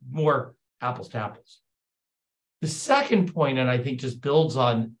it's more apples to apples. The second point, and I think just builds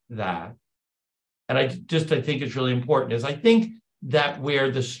on that, and I think it's really important, is I think that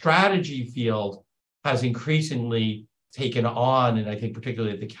where the strategy field has increasingly taken on, and I think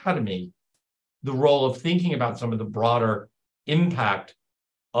particularly at the Academy, the role of thinking about some of the broader impact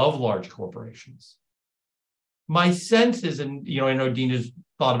of large corporations. My sense is, and I know Dean has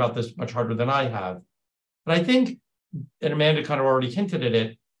thought about this much harder than I have, but I think, and Amanda kind of already hinted at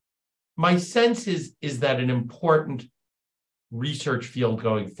it, my sense is that an important research field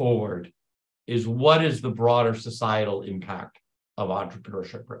going forward is what is the broader societal impact of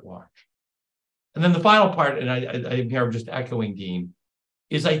entrepreneurship writ large. And then the final part, and I'm just echoing Dean,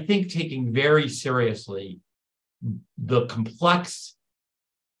 is I think taking very seriously the complexity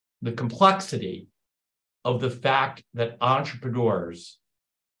of the fact that entrepreneurs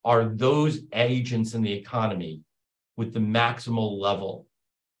are those agents in the economy with the maximal level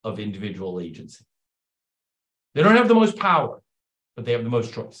of individual agency. They don't have the most power, but they have the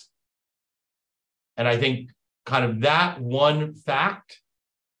most choice. And I think kind of that one fact,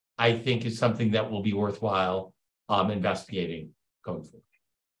 I think, is something that will be worthwhile investigating going forward.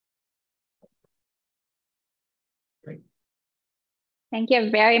 Great. Thank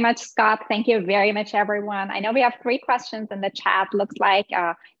you very much, Scott. Thank you very much, everyone. I know we have 3 questions in the chat. Looks like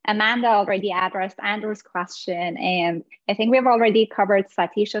Amanda already addressed Andrew's question, and I think we've already covered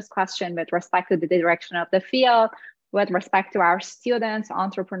Satish's question with respect to the direction of the field, with respect to our students,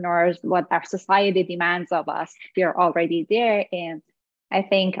 entrepreneurs, what our society demands of us. We're already there, and I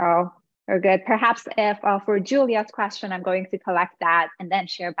think we're good. Perhaps if for Julia's question, I'm going to collect that and then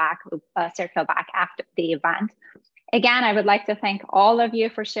circle back after the event. Again, I would like to thank all of you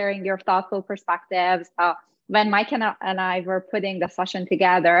for sharing your thoughtful perspectives. When Mike and I were putting the session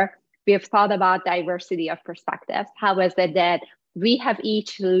together, we have thought about diversity of perspectives. How is it that we have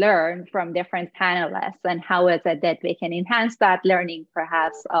each learned from different panelists, and how is it that we can enhance that learning,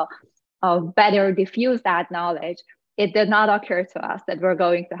 perhaps better diffuse that knowledge? It did not occur to us that we're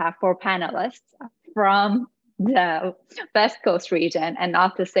going to have 4 panelists from the West Coast region, and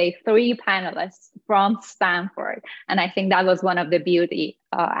not to say 3 panelists from Stanford. And I think that was one of the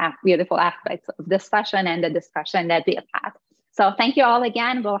beautiful aspects of this session and the discussion that we have had. So thank you all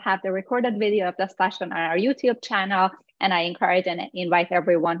again. We'll have the recorded video of the session on our YouTube channel, and I encourage and invite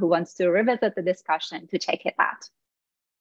everyone who wants to revisit the discussion to check it out.